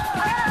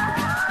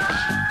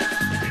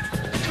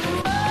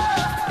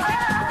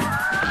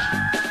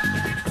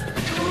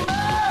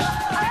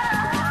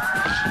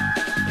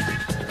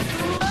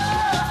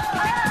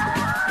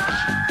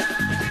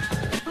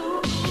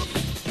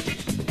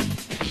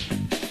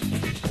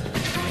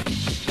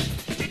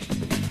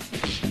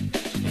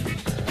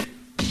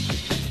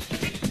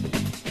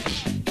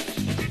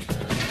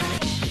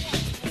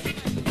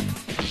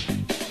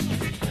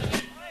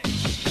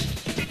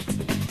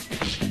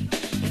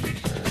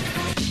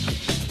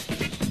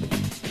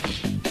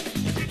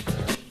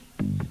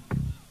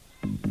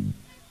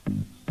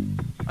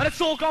 And it's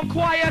all gone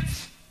quiet.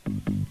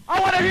 I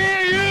want to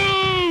hear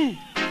you.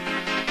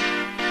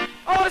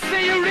 I want to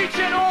see you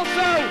reaching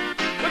also.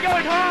 We're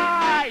going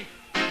high.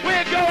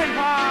 We're going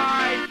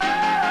high.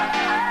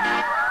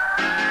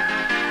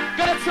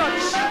 Gonna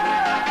touch.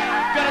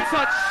 Gonna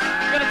touch.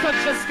 Gonna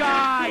touch the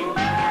sky.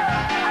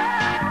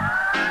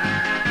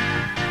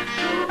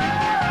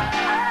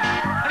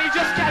 And he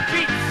just can't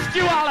beat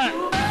Stu Allan.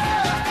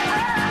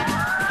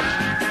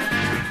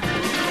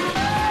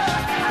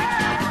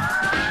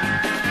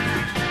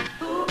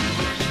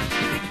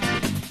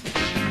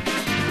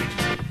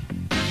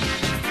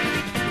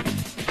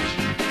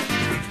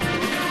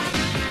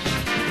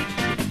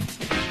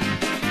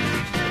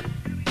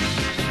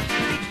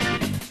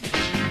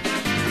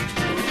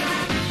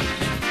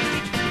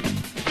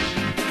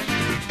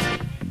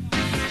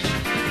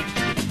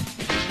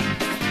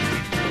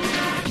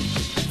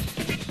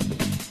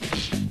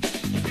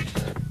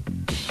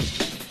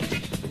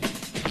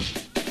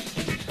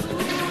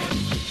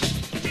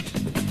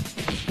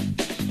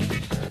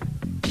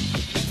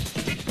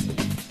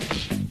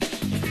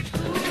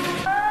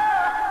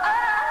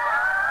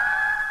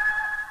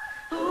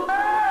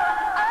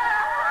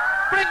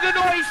 Bring the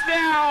noise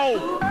now!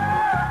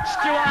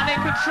 Stu Allan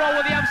in control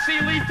with the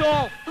MC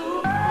Lethal.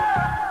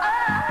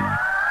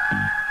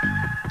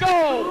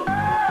 Go!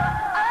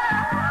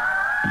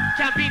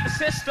 Can't beat the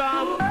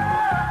system.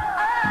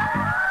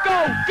 Go,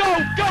 go,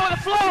 go with the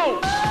flow!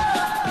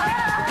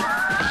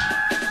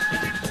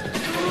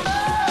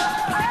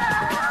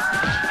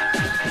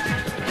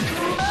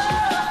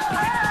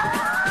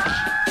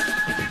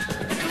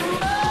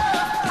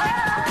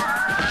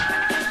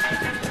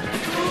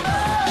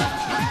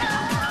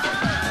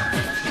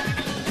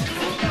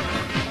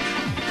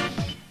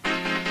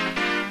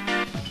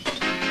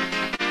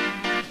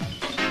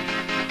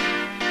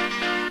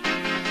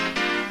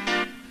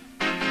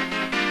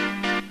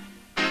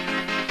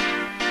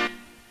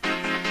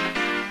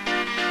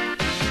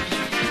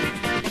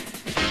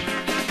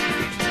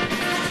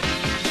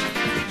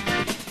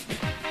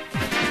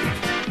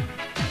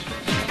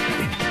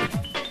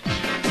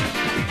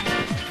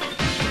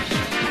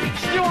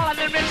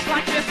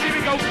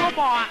 go, come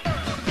on.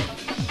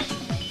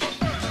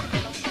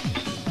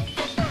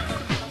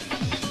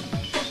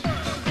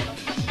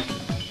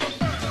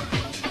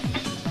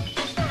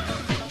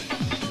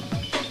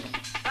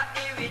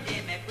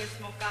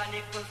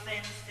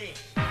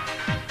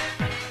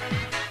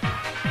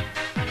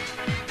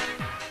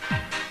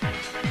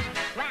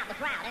 Grab the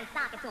crowd and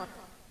start it off.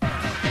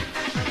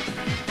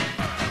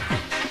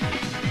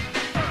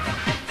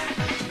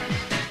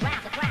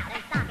 Grab the crowd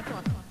and start it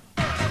off.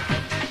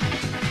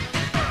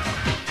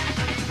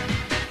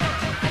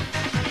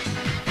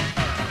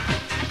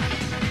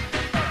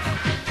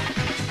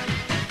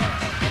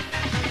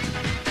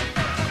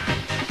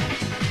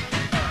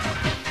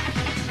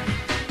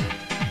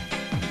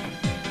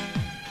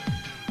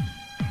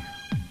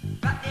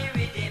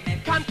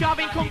 Can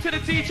Gavin come to the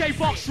DJ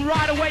box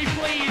right away,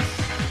 please?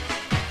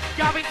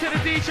 Gavin to the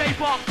DJ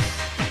box.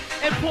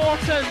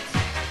 Important.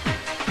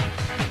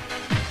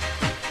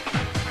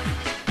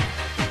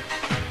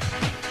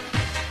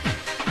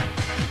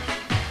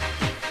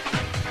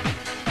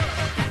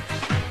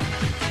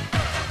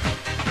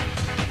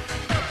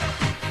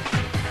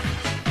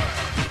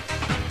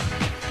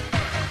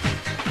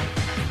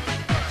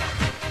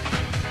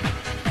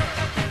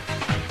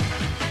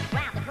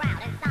 Grab the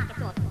crowd and start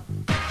it off.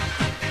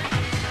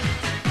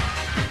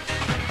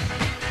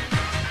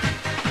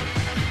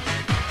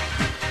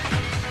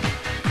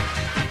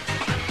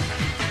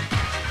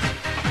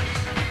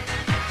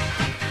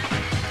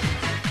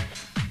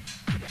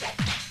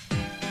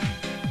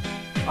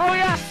 Oh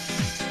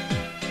yes!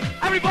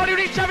 Everybody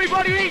reach,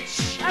 everybody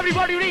reach!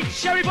 Everybody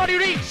reach, everybody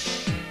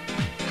reach!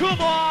 Come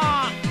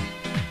on!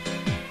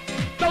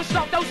 Don't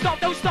stop, don't stop,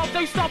 don't stop,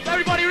 don't stop!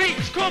 Everybody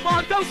reach! Come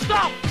on, don't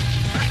stop!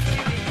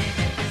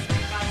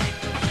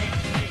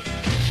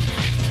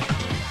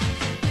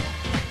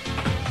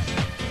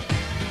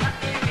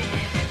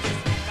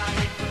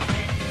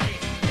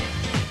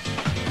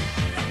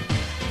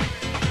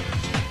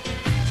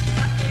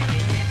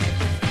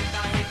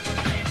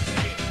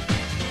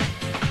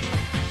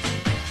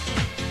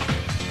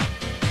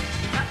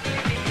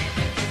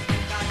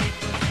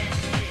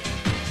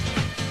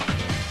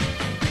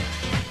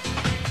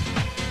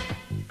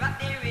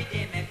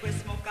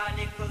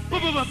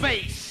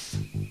 Bass.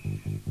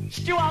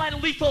 Stu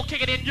Allan lethal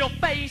kicking in your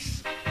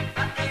face. And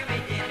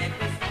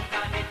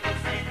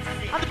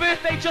the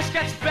birthday just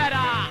gets better.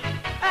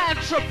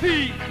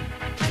 Entropy.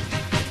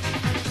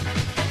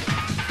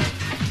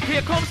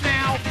 Here comes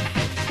now.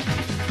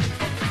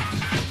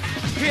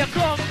 Here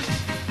comes.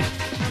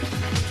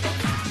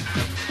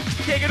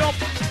 Kick it up.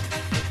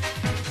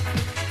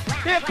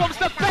 Here comes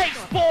the bass,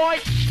 boy.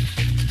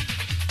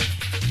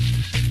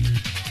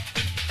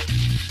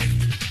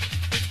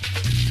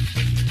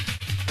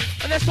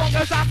 And this one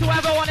goes out to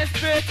whoever on his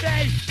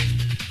birthday.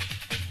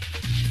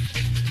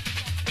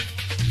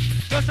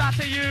 Goes out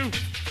to you.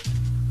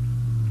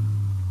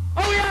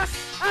 Oh yes,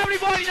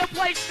 everybody in the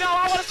place now.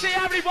 I want to see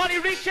everybody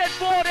reaching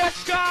for the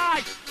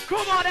sky.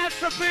 Come on,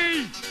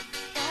 Entropy.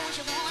 Don't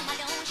you want my,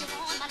 don't you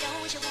want my,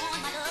 don't you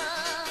want my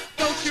love?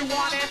 Don't you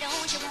want it?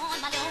 Don't you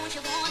want my, don't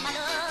you want my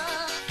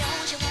love?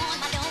 Don't you want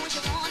my, don't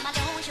you want my,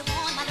 don't you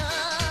want my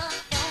love?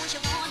 Don't you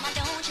want my,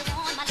 don't you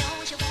want my,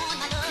 don't you want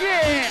my love?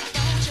 Yeah.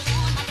 Don't you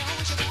want my,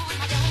 don't you want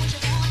my, don't you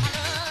want my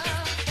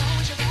love?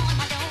 Don't you want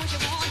my, don't you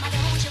want my,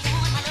 don't you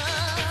want my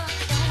love?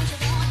 Don't you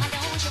want my,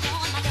 don't you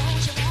want my,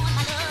 don't you want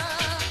my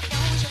love?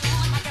 Don't you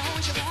want my,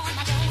 don't you want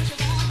my, don't you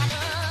want my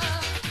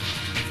love?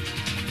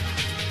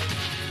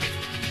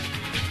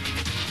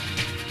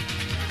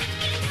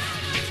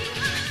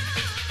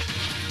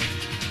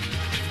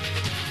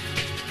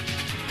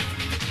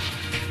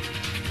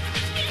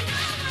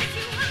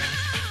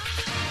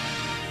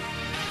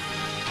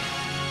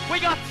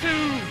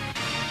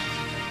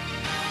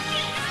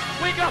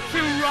 We got to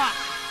rock.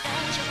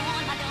 Don't you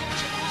want my, don't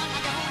you want my,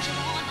 don't you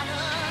want my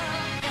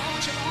love?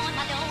 Don't you want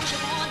my, don't you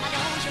want my,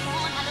 don't you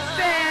want my love?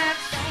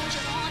 Dance. Don't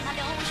you want my,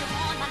 don't you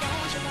want my,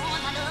 don't you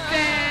want my love?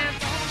 Dance.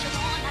 Don't you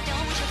want my,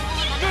 don't you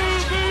want my, don't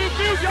Move, you move, want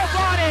my move your love?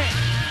 body.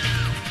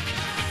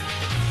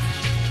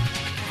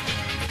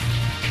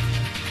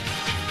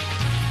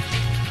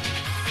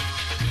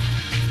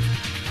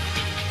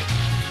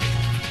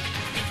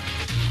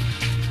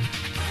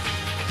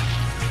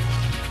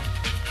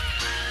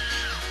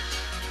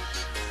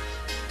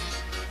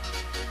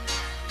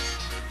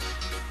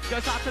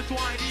 Goes out to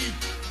Twiney.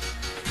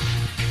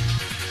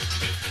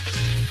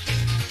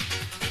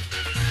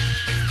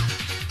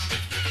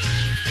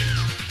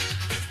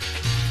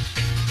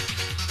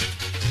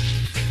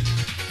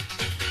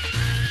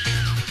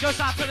 Goes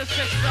out to the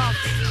system.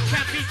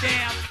 Can't be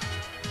damned.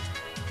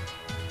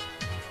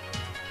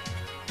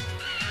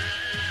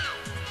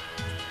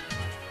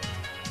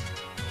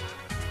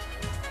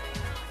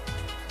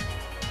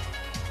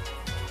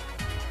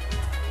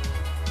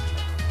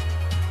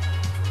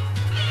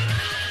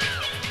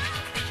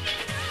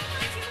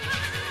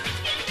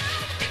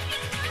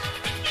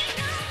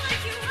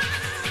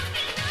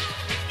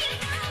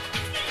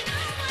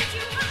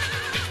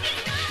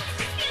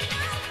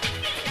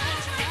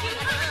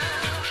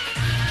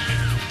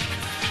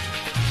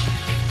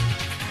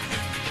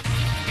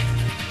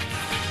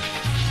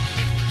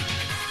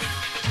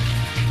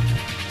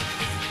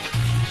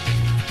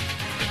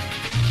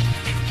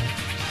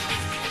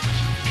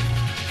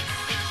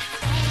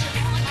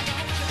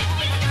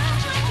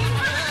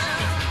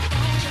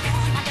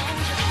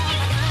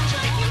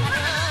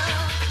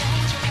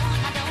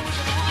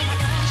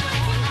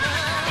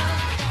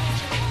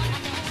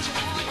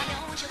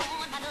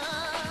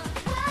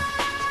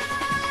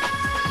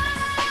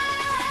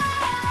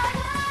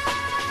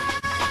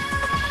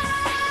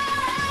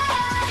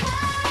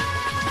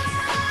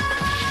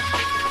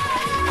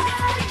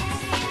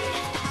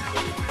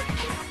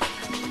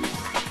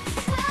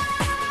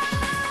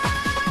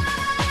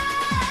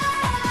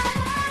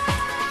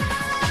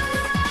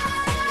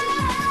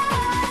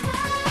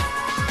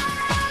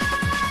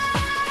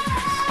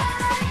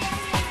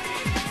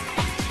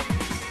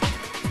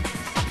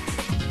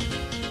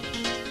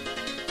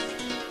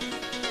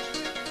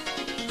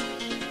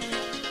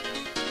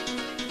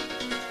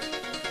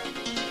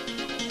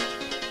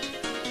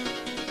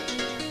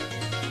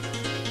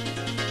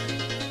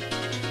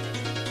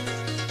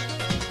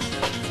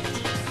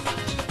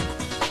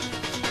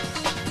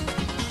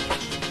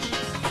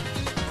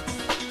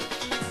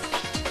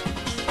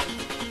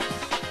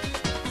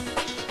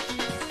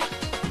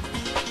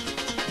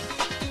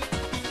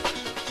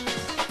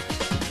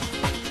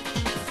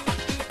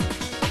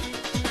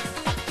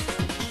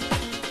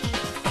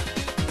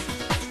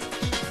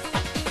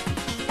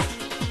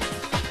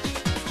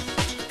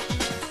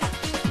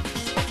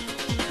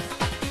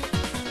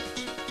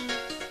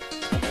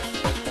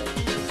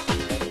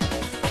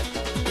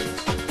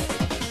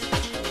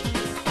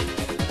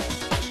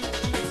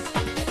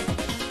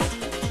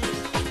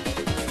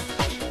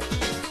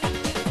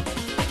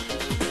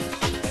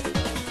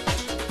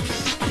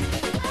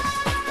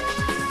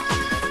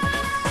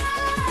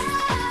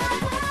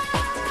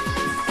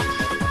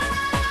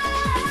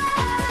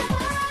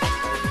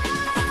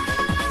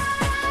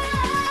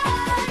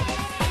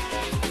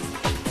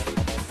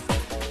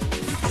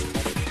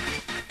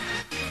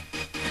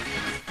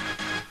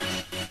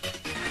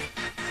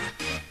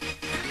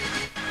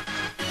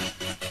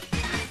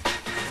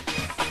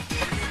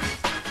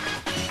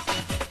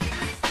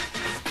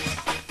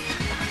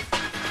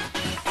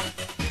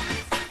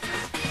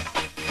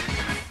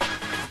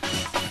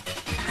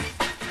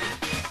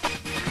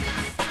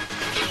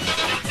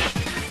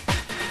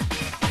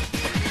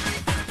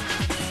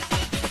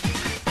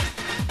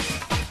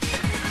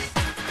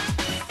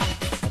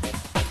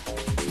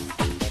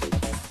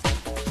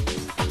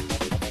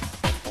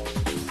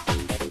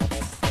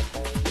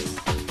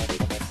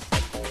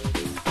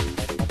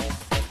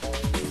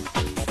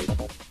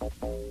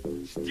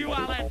 Stu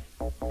Allan,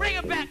 bring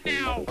it back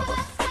now.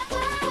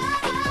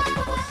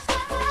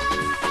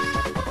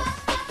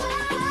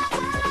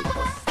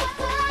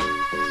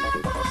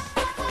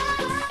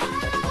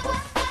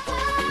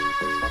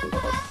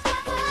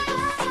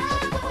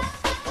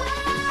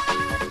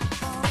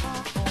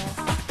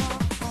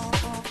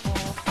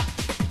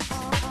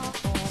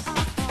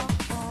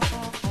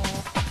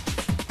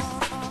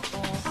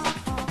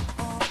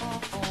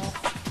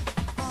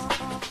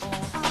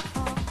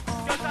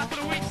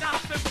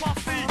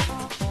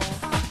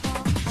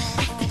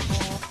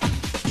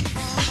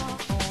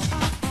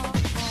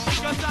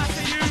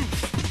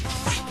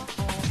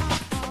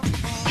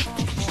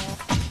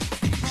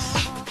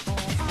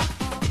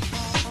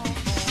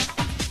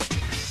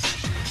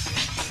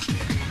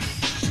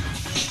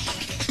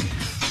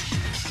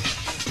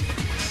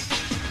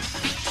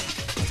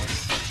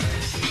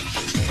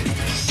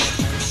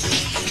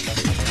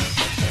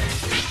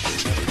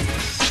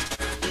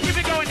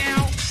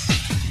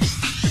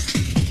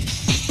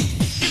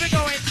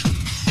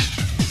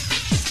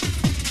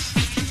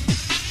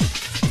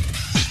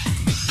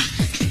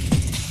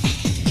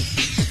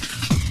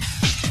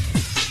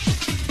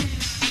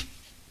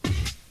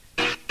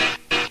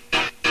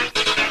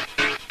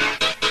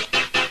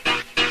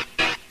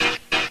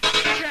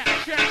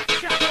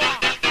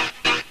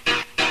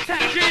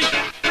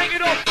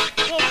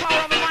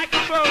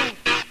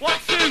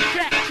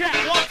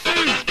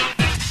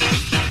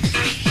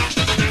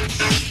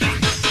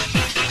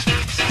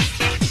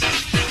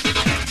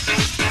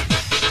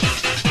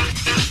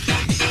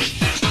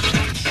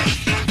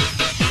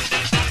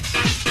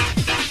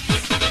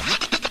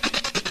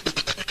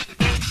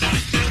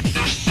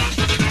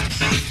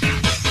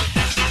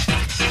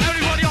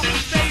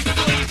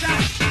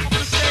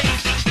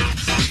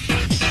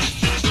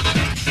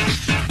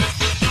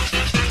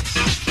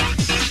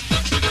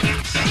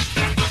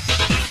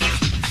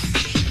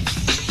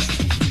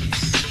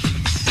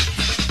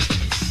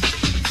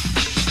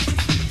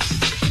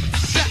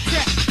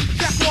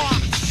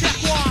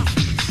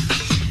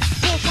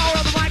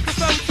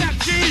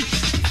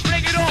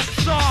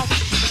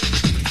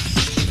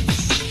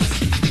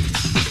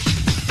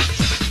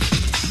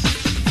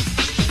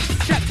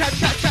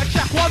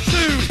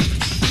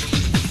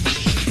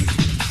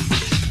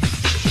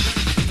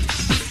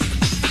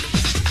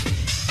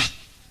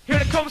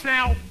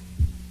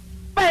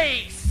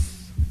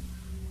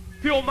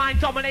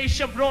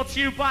 Domination brought to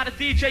you by the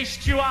DJ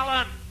Stu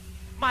Allan,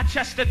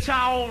 Manchester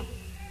Town.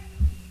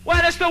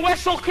 Where is the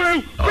whistle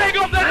crew? Bring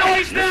up the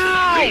noise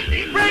now!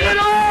 Bring it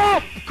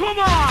up! Come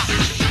on!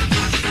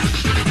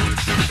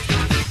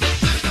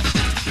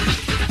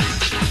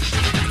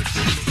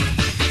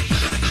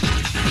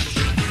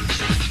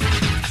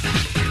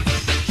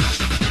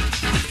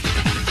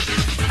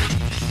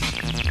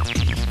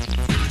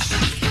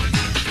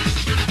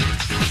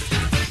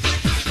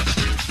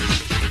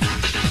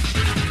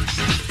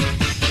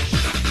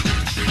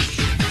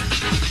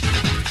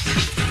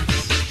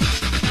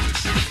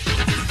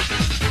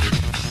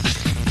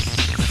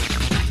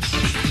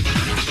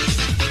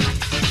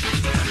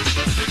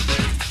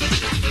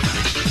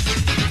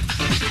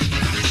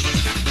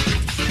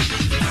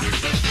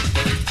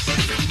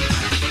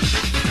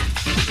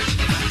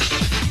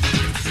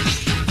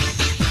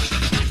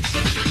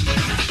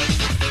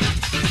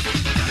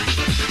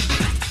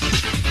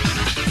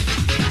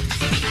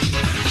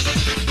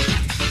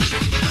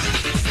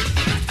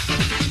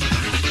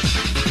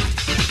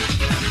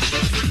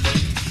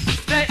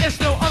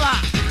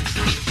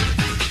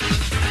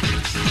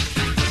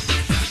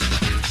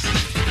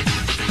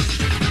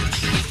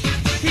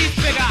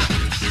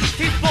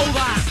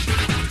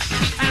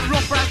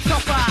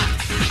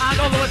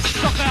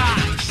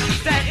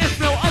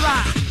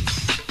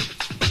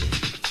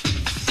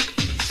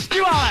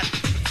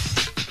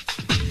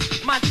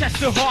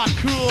 Manchester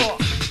hardcore.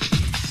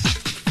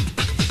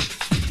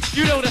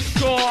 You know the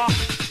score.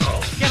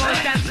 Get on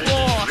the dance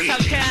floor. So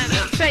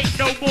can take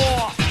no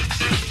more.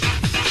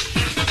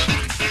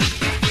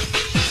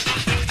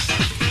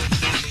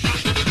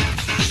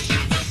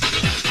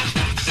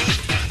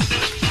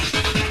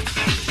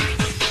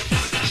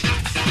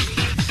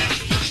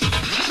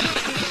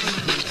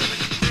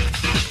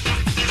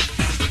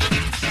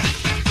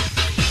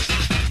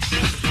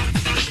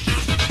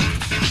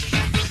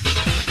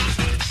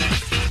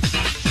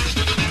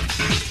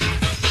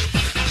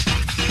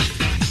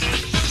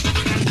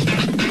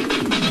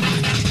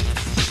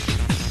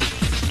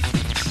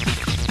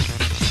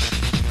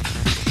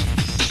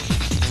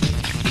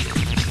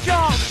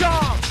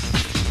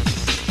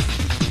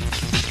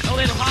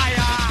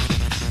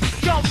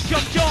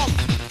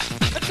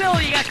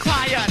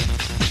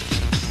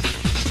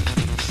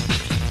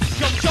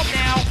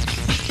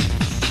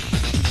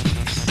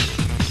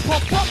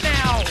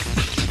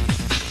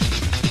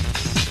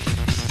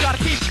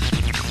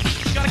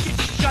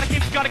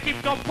 Gotta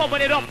keep on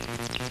pumping it up.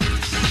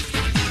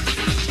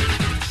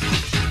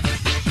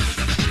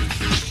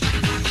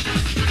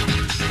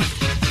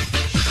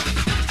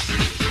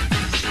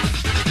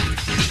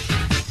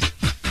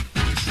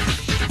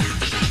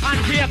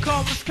 And here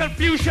comes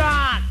confusion.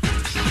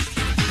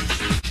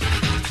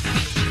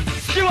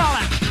 Stu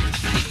Allan.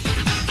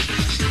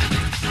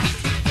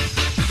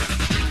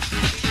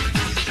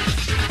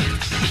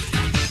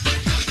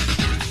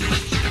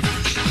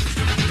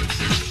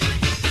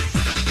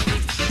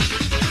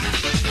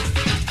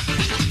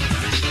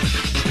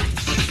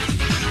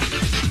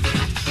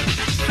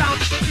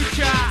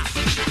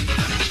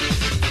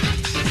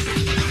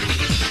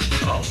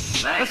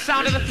 The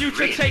sound of the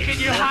future taking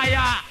you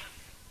higher.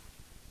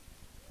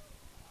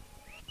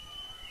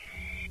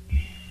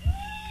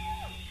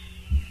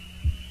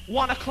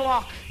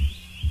 $1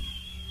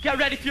 Get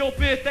ready for your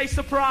birthday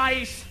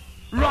surprise.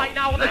 Right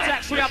now on the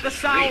decks we have the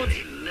sound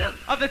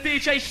of the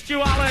DJ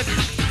Stu Allan,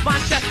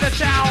 Manchester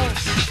Town.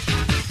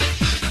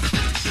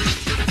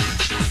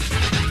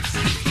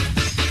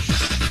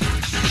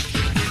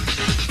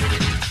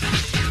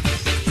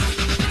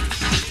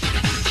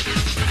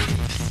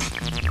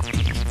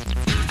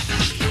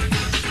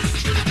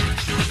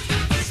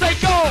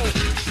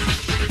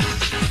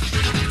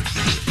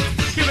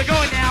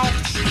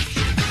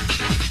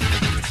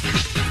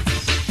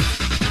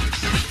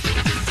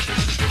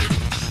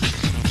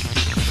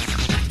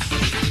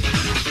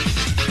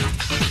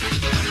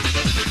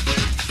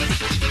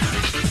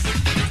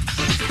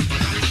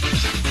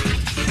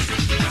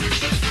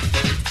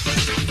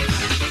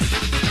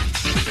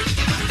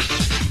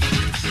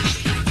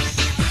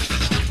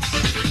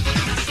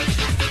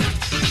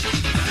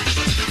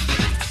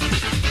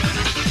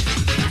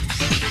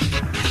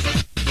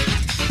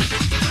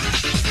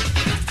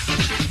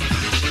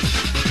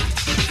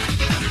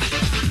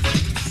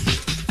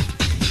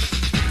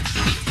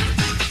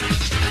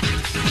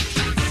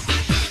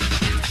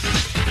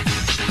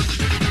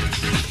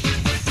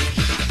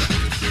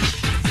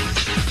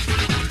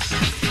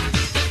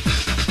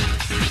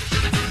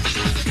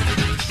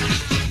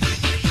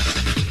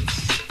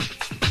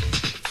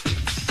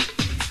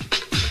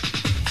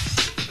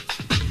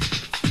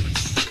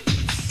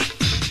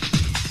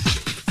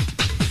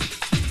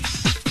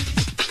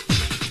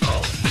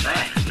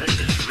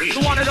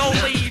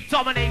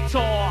 Dominator.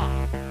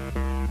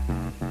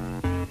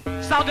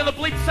 Sound of the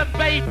bleeps and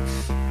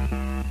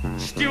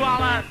babes. Stu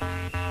Allan.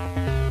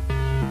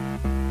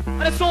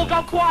 And it's all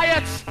gone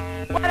quiet.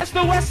 Where's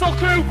the whistle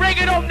crew? Bring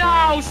it up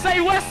now. Say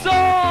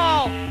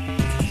whistle.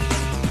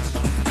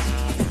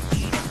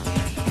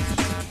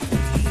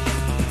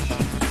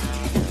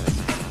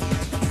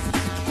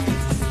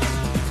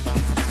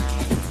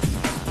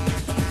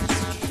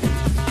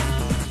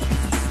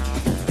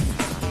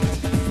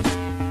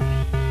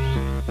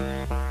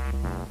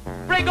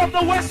 Up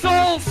the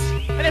whistles,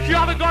 and if you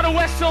haven't got a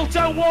whistle,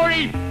 don't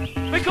worry,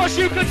 because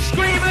you can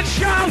scream and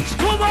shout.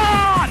 Come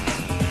on,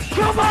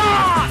 come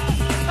on,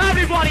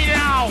 everybody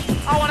now.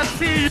 I want to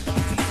see you.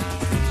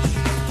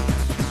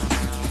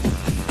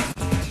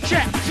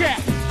 Check,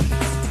 check.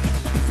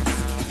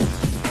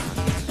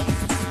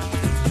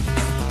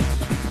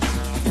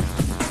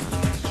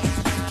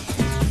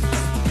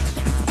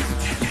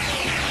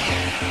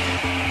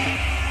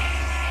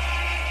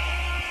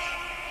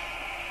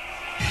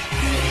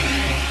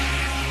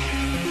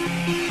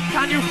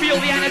 Can you feel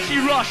the energy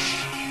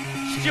rush?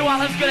 Stu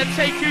Allan's gonna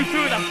take you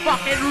through the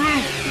fucking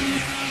roof.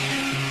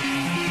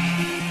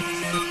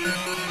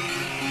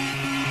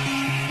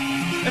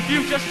 If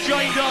you've just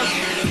joined us,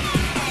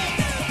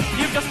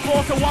 you've just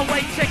bought a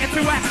one-way ticket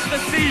to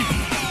ecstasy.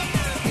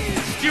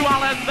 Stu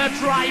Allan, the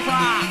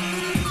driver,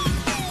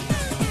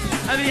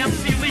 and the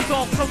MC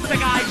Lethal something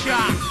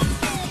hijack.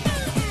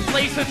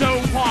 Laser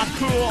Dome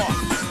Hardcore.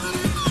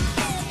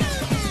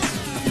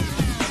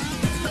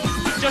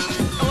 Just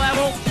the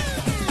level.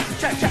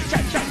 Check, check,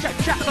 check, check, check,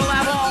 check the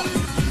level.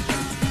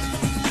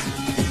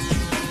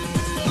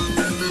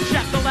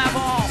 Check the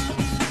level.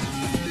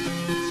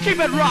 Keep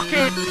it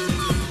rocking.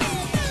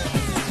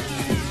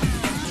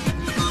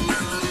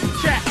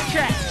 Check,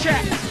 check,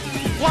 check.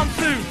 1,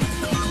 2.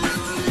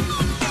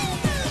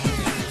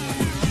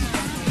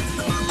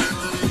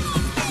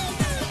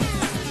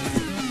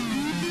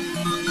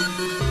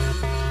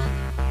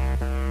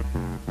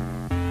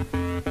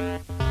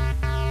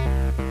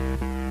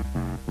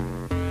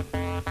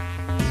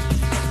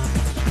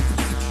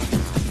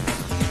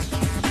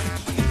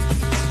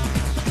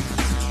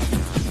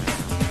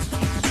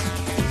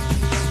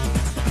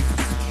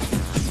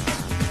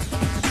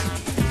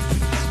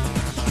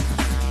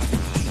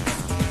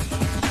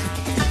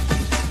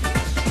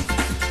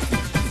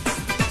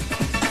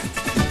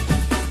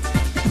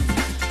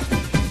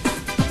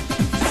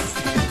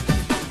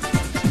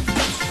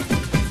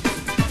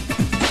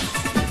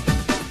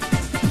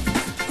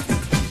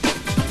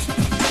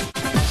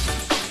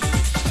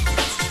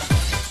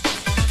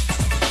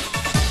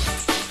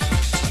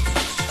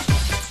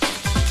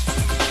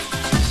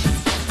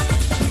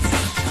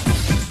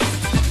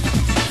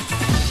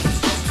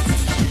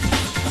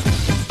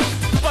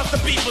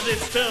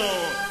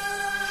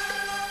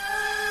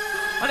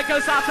 And it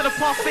goes out to the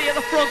posse at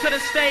the front of the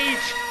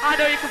stage. I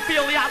know you can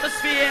feel the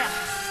atmosphere.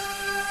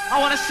 I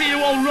want to see you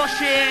all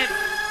rush in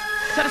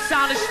to the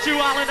sound of Stu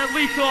Allan and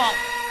Lethal.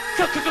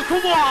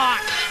 Come on!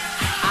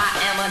 I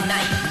am a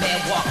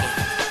nightmare walking.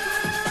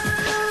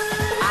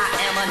 I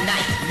am a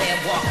nightmare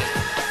walking.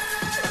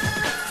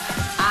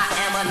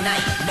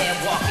 nightmare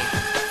walking.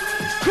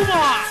 Come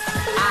on!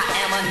 I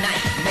am a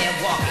nightmare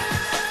walking.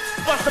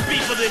 What's the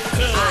beat for this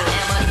pill? I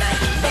am a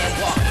nightmare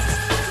walking.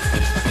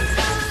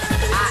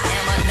 I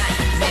am a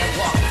nightmare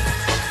walking.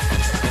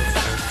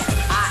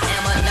 I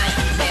am a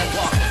nightmare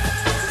walking.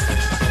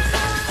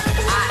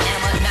 I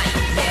am a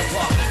nightmare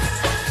walking.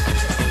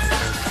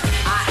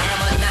 I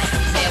am a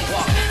nightmare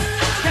walking.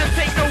 Can't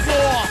take no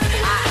more!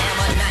 I am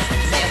a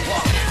nightmare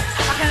walking.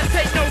 I can't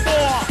take no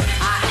more!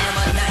 I am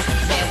a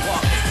nightmare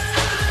walking.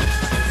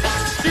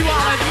 Stu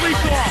Allan,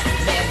 lethal!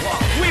 Nightmare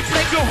walking. We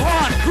bring you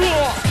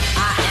hardcore!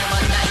 I am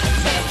a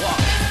nightmare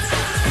walking.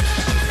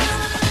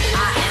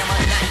 I am a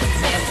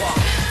nightmare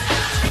walking.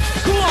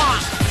 Come on!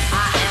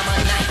 I am a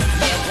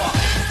nightmare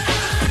walking.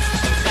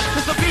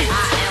 Cause the beat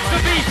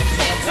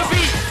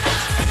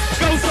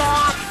goes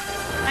on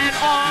and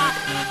on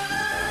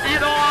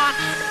and on.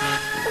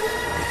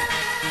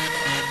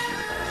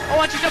 I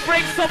want you to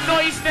bring some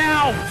noise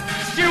now.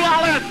 Stu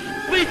Allan,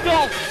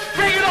 lethal,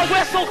 bring it on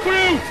whistle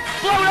crew.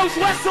 Blow those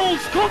whistles,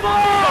 come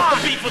on!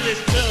 What's the beat for this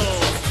pill?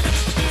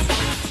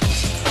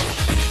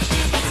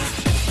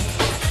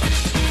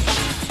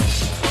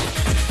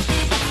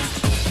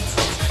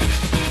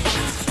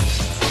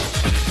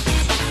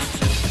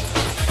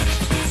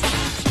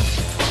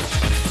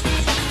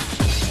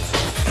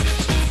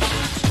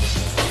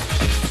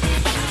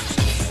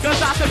 Cause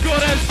that's the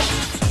goodest.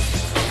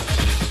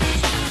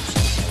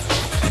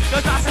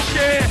 Cause that's the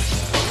shit.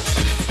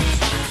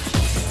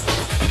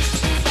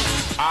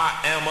 I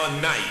am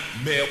a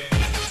nightmare.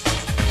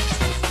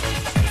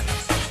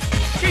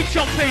 Keep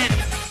jumping.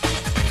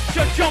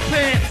 Just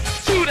jumping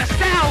to the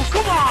sound.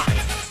 Come on.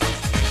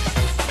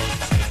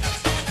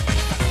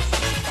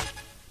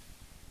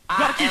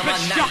 Gotta keep it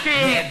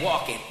shocking.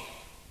 Walking.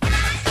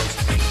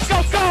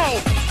 Go, go.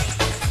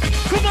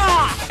 Come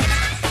on.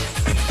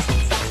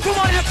 Come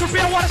on, Entropy,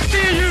 I wanna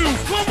see you.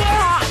 Come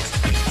on.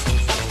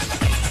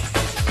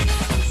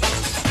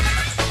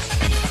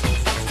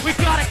 We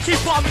gotta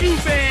keep on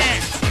moving.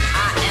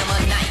 I am a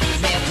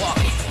nightmare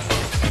walking.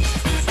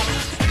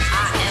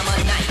 I am a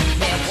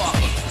nightmare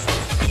walking.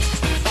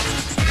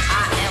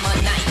 I am a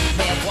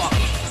nightmare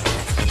walking.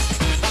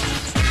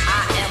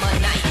 I am a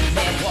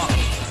nightmare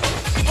walking.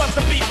 What's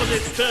the beat for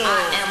this pill?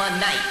 I am a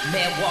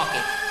nightmare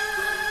walking.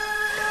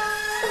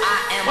 I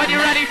am When a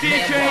you're ready,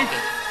 nightmare DJ, walking.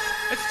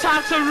 it's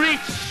time to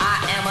reach. I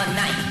am a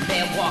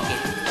nightmare walking.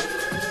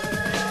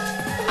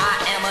 I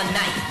am a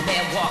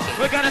nightmare walking.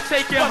 We're gonna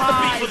take you What's the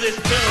high. beat for this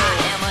I pill?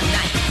 am a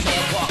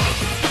nightmare walking.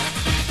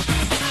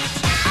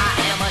 I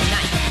am a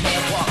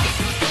nightmare walking.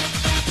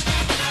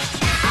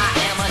 I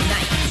am a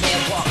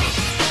nightmare walking.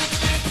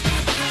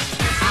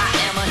 I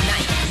am a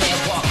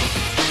nightmare walking.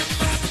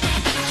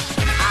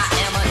 I am a nightmare walking. I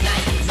am a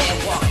nightmare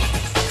walking.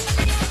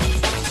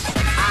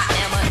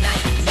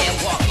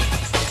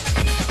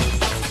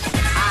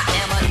 I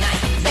am a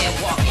nightmare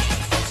walking.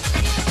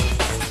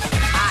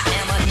 I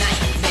am a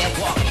nightmare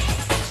walking.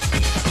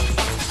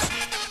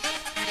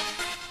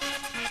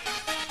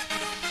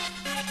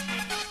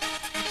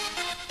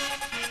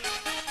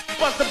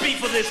 What's the beat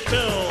for this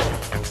pill?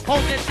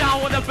 Hold it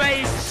down with the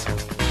bass.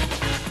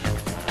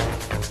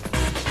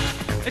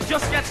 It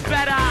just gets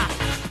better.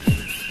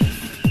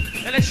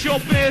 And it's your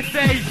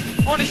birthday.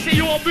 I wanna see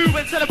you all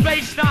moving to the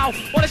bass now.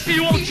 I wanna see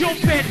you all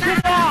jumping.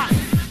 Come on,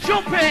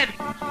 jumping.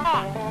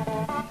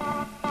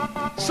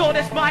 Sort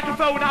this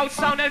microphone out,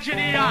 sound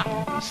engineer.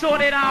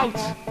 Sort it out.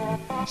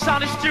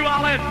 Sound is Stu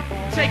Allan,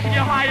 taking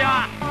you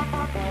higher.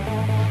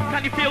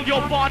 Can you feel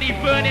your body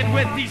burning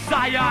with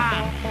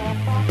desire?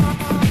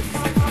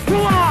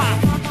 Come on!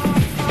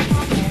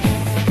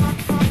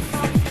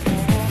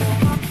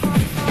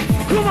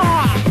 Come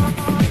on!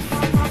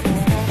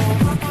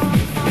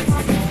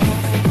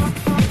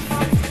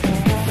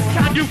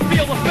 Can you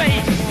feel the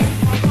bass?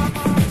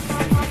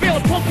 Feel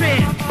it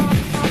pumping!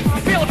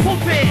 Feel it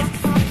pumping!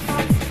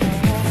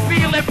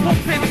 Feel it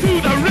pumping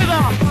to the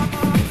rhythm!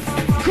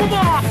 Come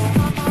on!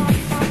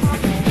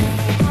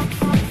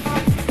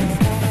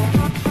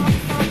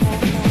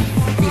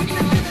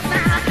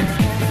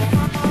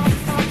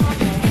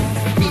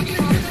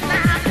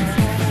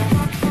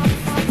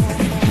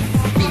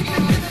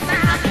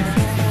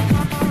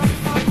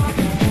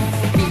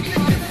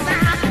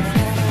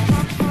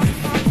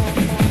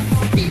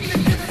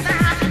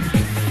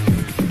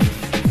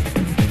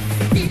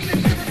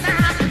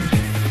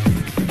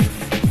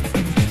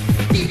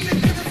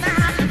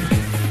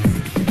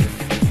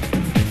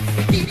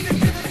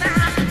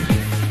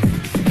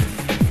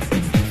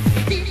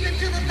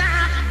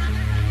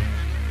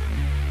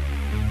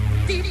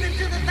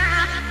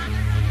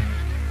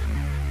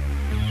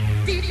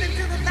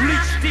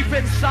 Deep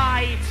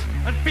inside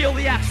and feel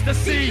the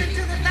ecstasy.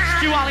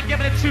 Stu Allan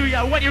giving it to you.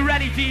 When you're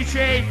ready,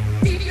 DJ.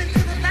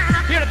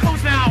 Here it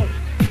comes now.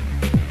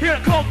 Here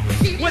it comes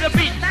with a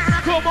beat.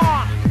 Come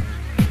on.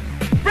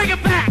 Bring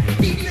it back.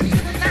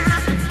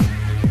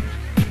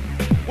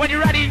 When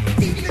you're ready.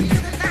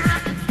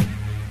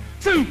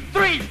 2,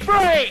 3,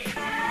 break.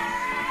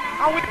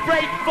 And we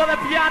break for the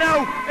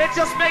piano. It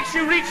just makes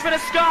you reach for the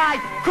sky.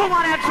 Come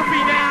on, Entropy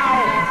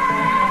now.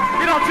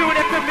 You not doing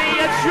it for me,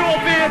 it's your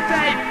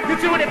birthday.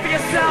 You're doing it for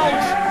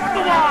yourselves.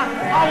 Come on,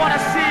 I want to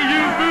see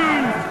you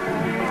move.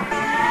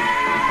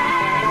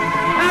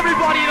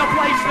 Everybody in the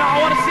place now,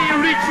 I want to see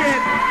you reach in.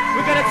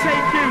 We're going to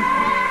take you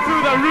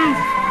through the roof.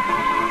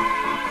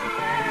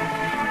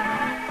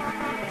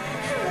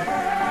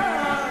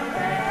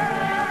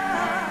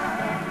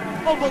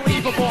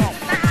 Unbelievable.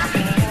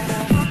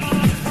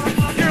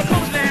 Here it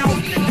comes now.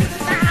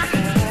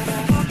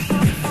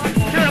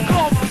 Here it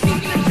comes.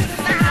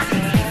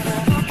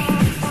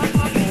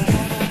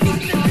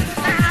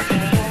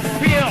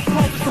 Here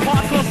comes the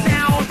hardcore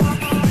sound.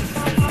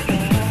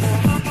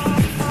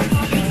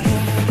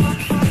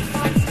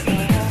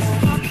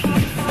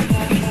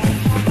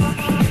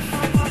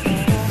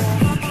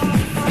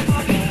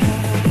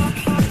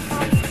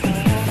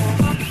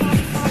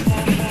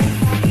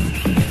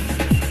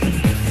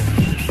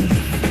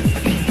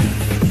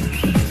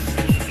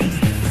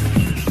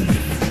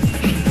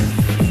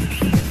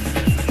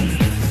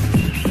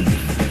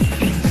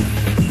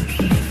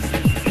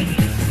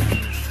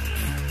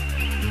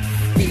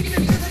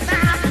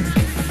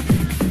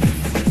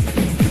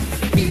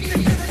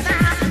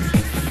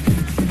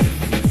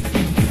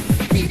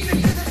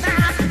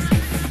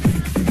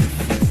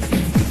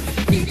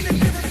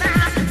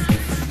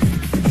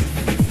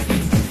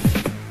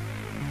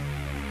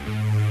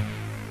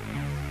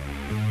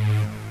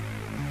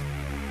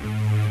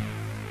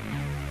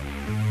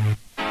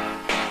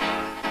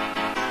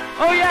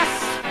 Oh yes,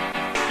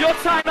 your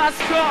time has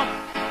come.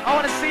 I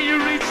want to see you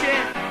reach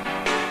in.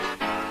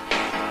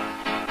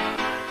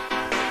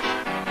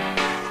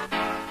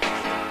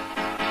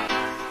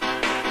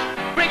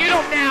 Bring it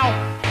up now.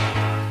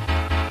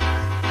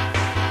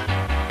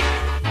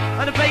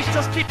 And the bass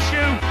just keeps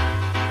you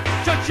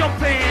to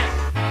jump in.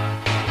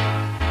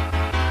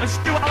 And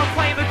Stu Allan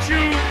playing the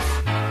tunes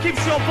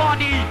keeps your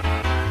body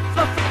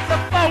the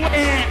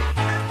forward.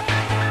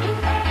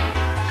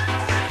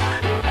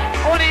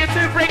 I want you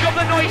to bring up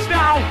the noise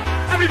now.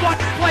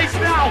 Everybody place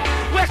now.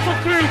 Whistle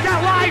crew,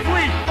 get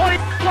lively. I want you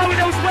to blow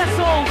those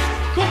whistles.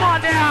 Come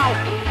on now.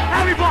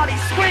 Everybody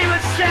scream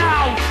and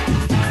shout.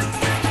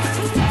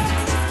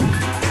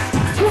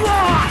 Come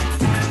on.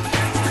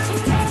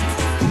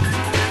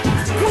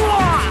 Come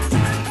on.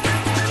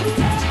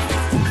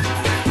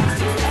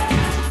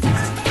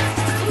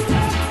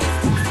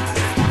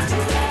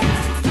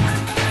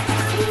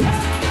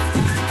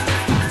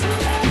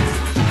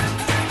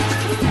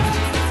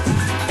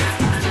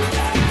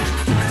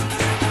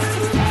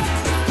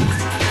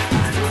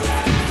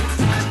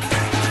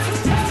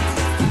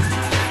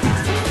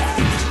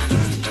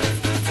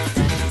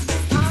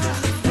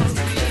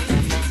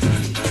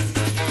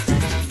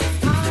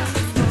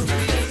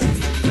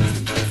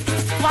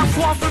 Last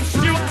one from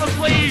Stu Allan,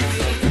 please.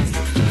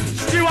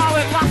 Stu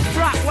Allan, last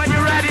track when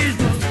you're ready.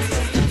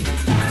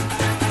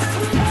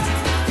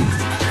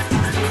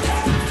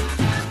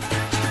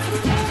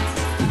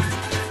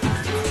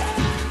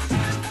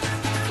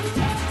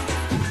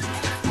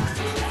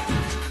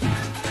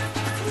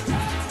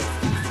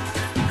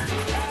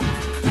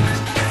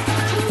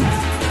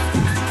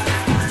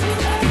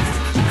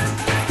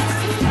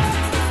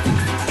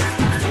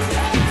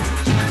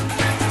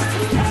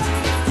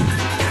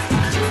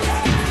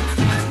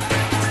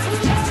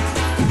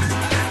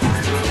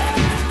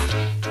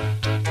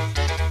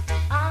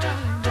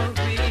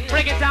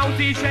 Bring it down,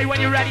 DJ, when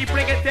you're ready,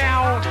 bring it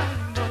down.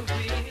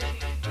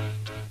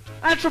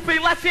 Entropy,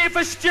 let's hear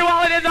for Stu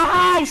Allan in the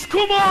house,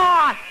 come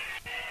on!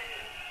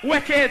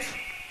 Wicked.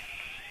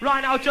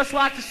 Right now, I'd just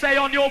like to say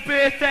on your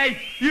birthday,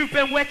 you've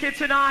been wicked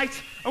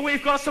tonight, and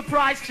we've got a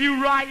surprise for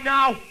you right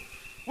now.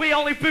 We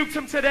only booked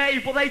them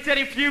today, but they did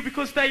it for you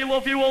because they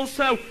love you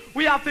also.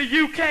 We have the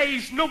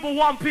UK's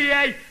 #1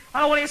 PA, and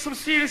I want to hear some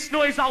serious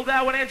noise out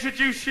there when I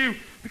introduce you,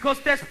 because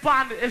this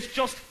band is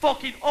just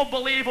fucking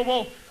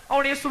unbelievable. I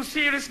want to hear some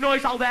serious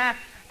noise out there.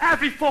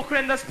 Every fucker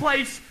in this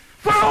place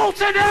for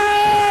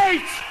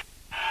Alternate!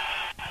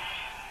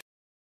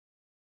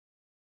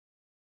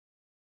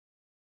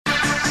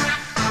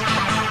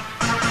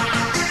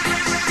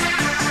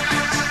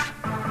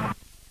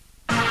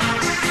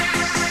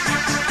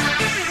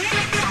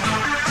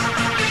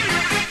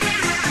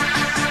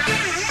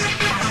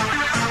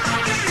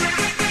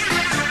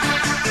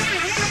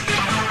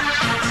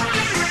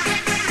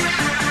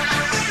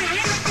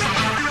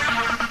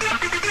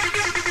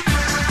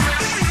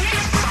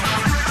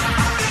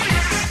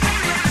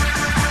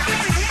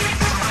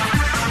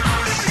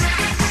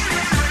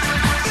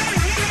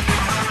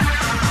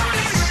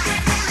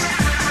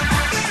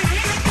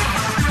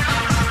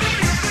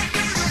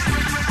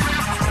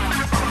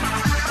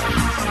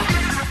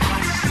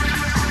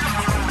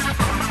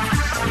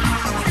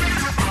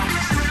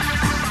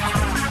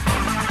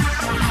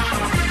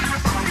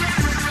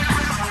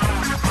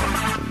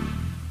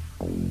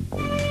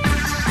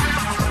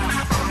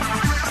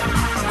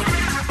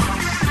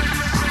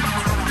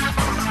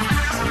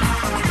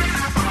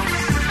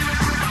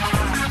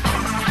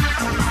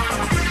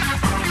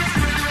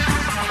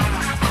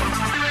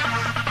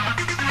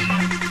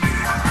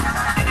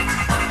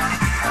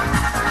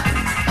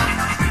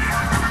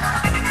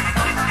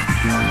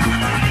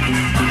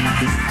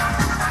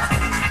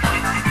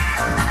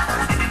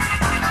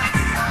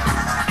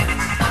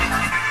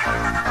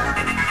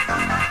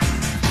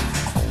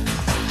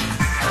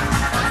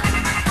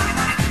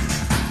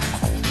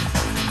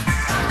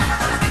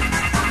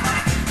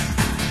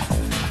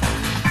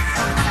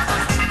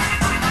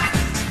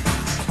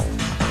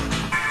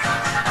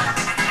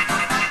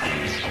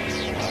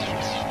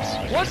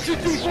 1, 2,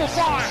 3, 4,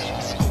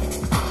 5.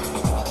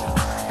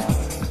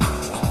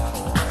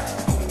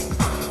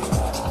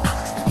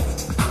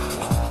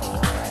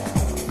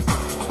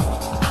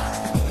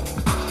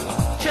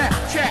 Check,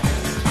 check.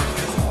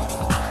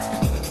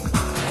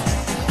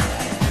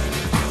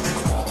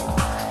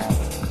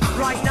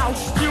 Right now,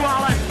 Stu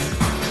Allan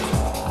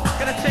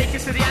gonna take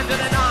us to the end of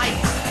the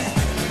night.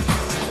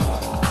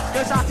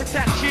 Goes out to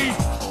Tech Chief.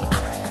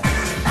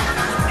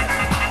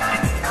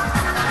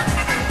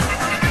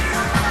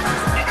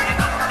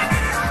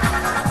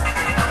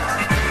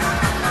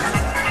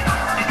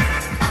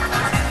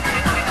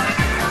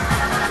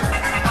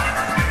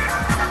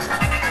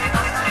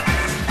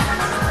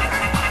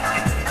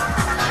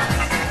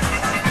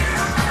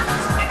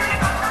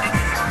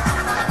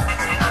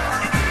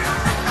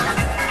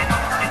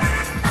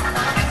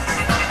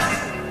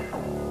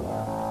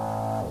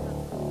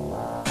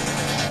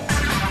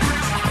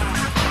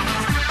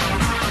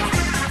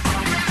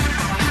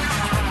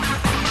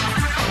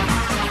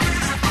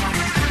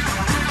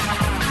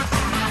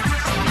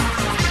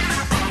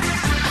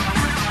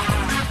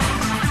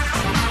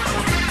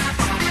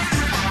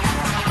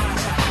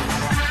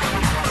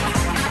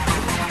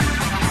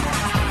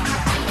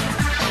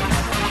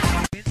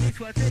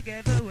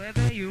 Together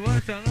whether you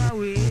are strong or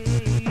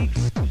weak.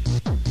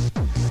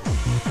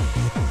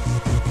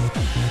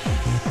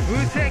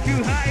 We'll take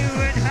you higher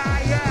and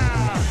higher,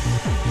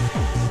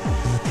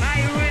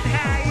 higher and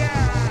higher.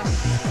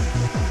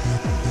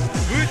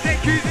 We'll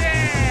take you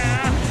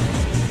there.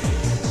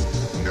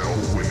 No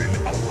women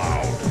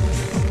allowed.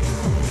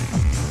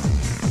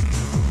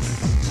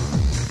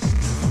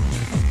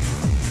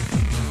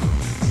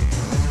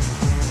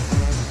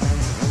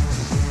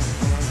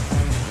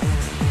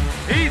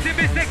 Easy,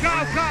 Mr.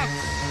 Cowcock.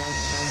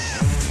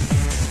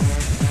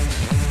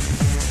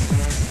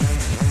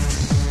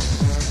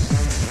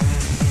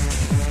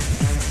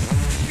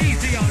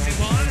 Easy on the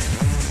one.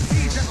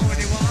 Easy on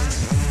the one.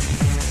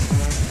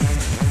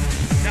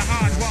 The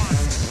hard one.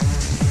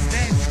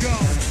 Let's go.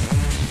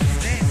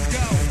 Let's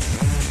go.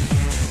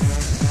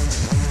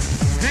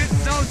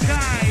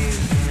 Hypnotize.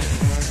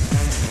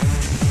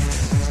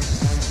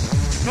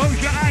 Close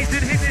your eyes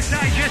and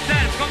hypnotize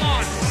yourself. Come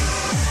on.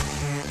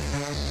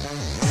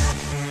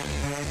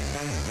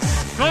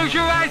 Close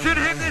your eyes and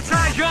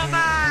hypnotize your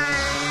mind.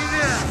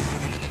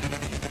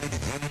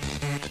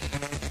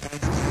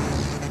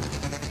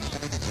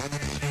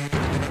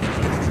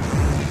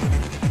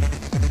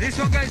 This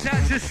one goes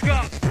out to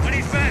Scott on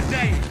his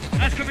birthday.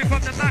 That's coming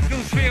from the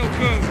Macclesfield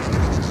crew.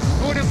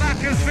 All the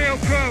Macclesfield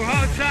crew,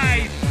 hold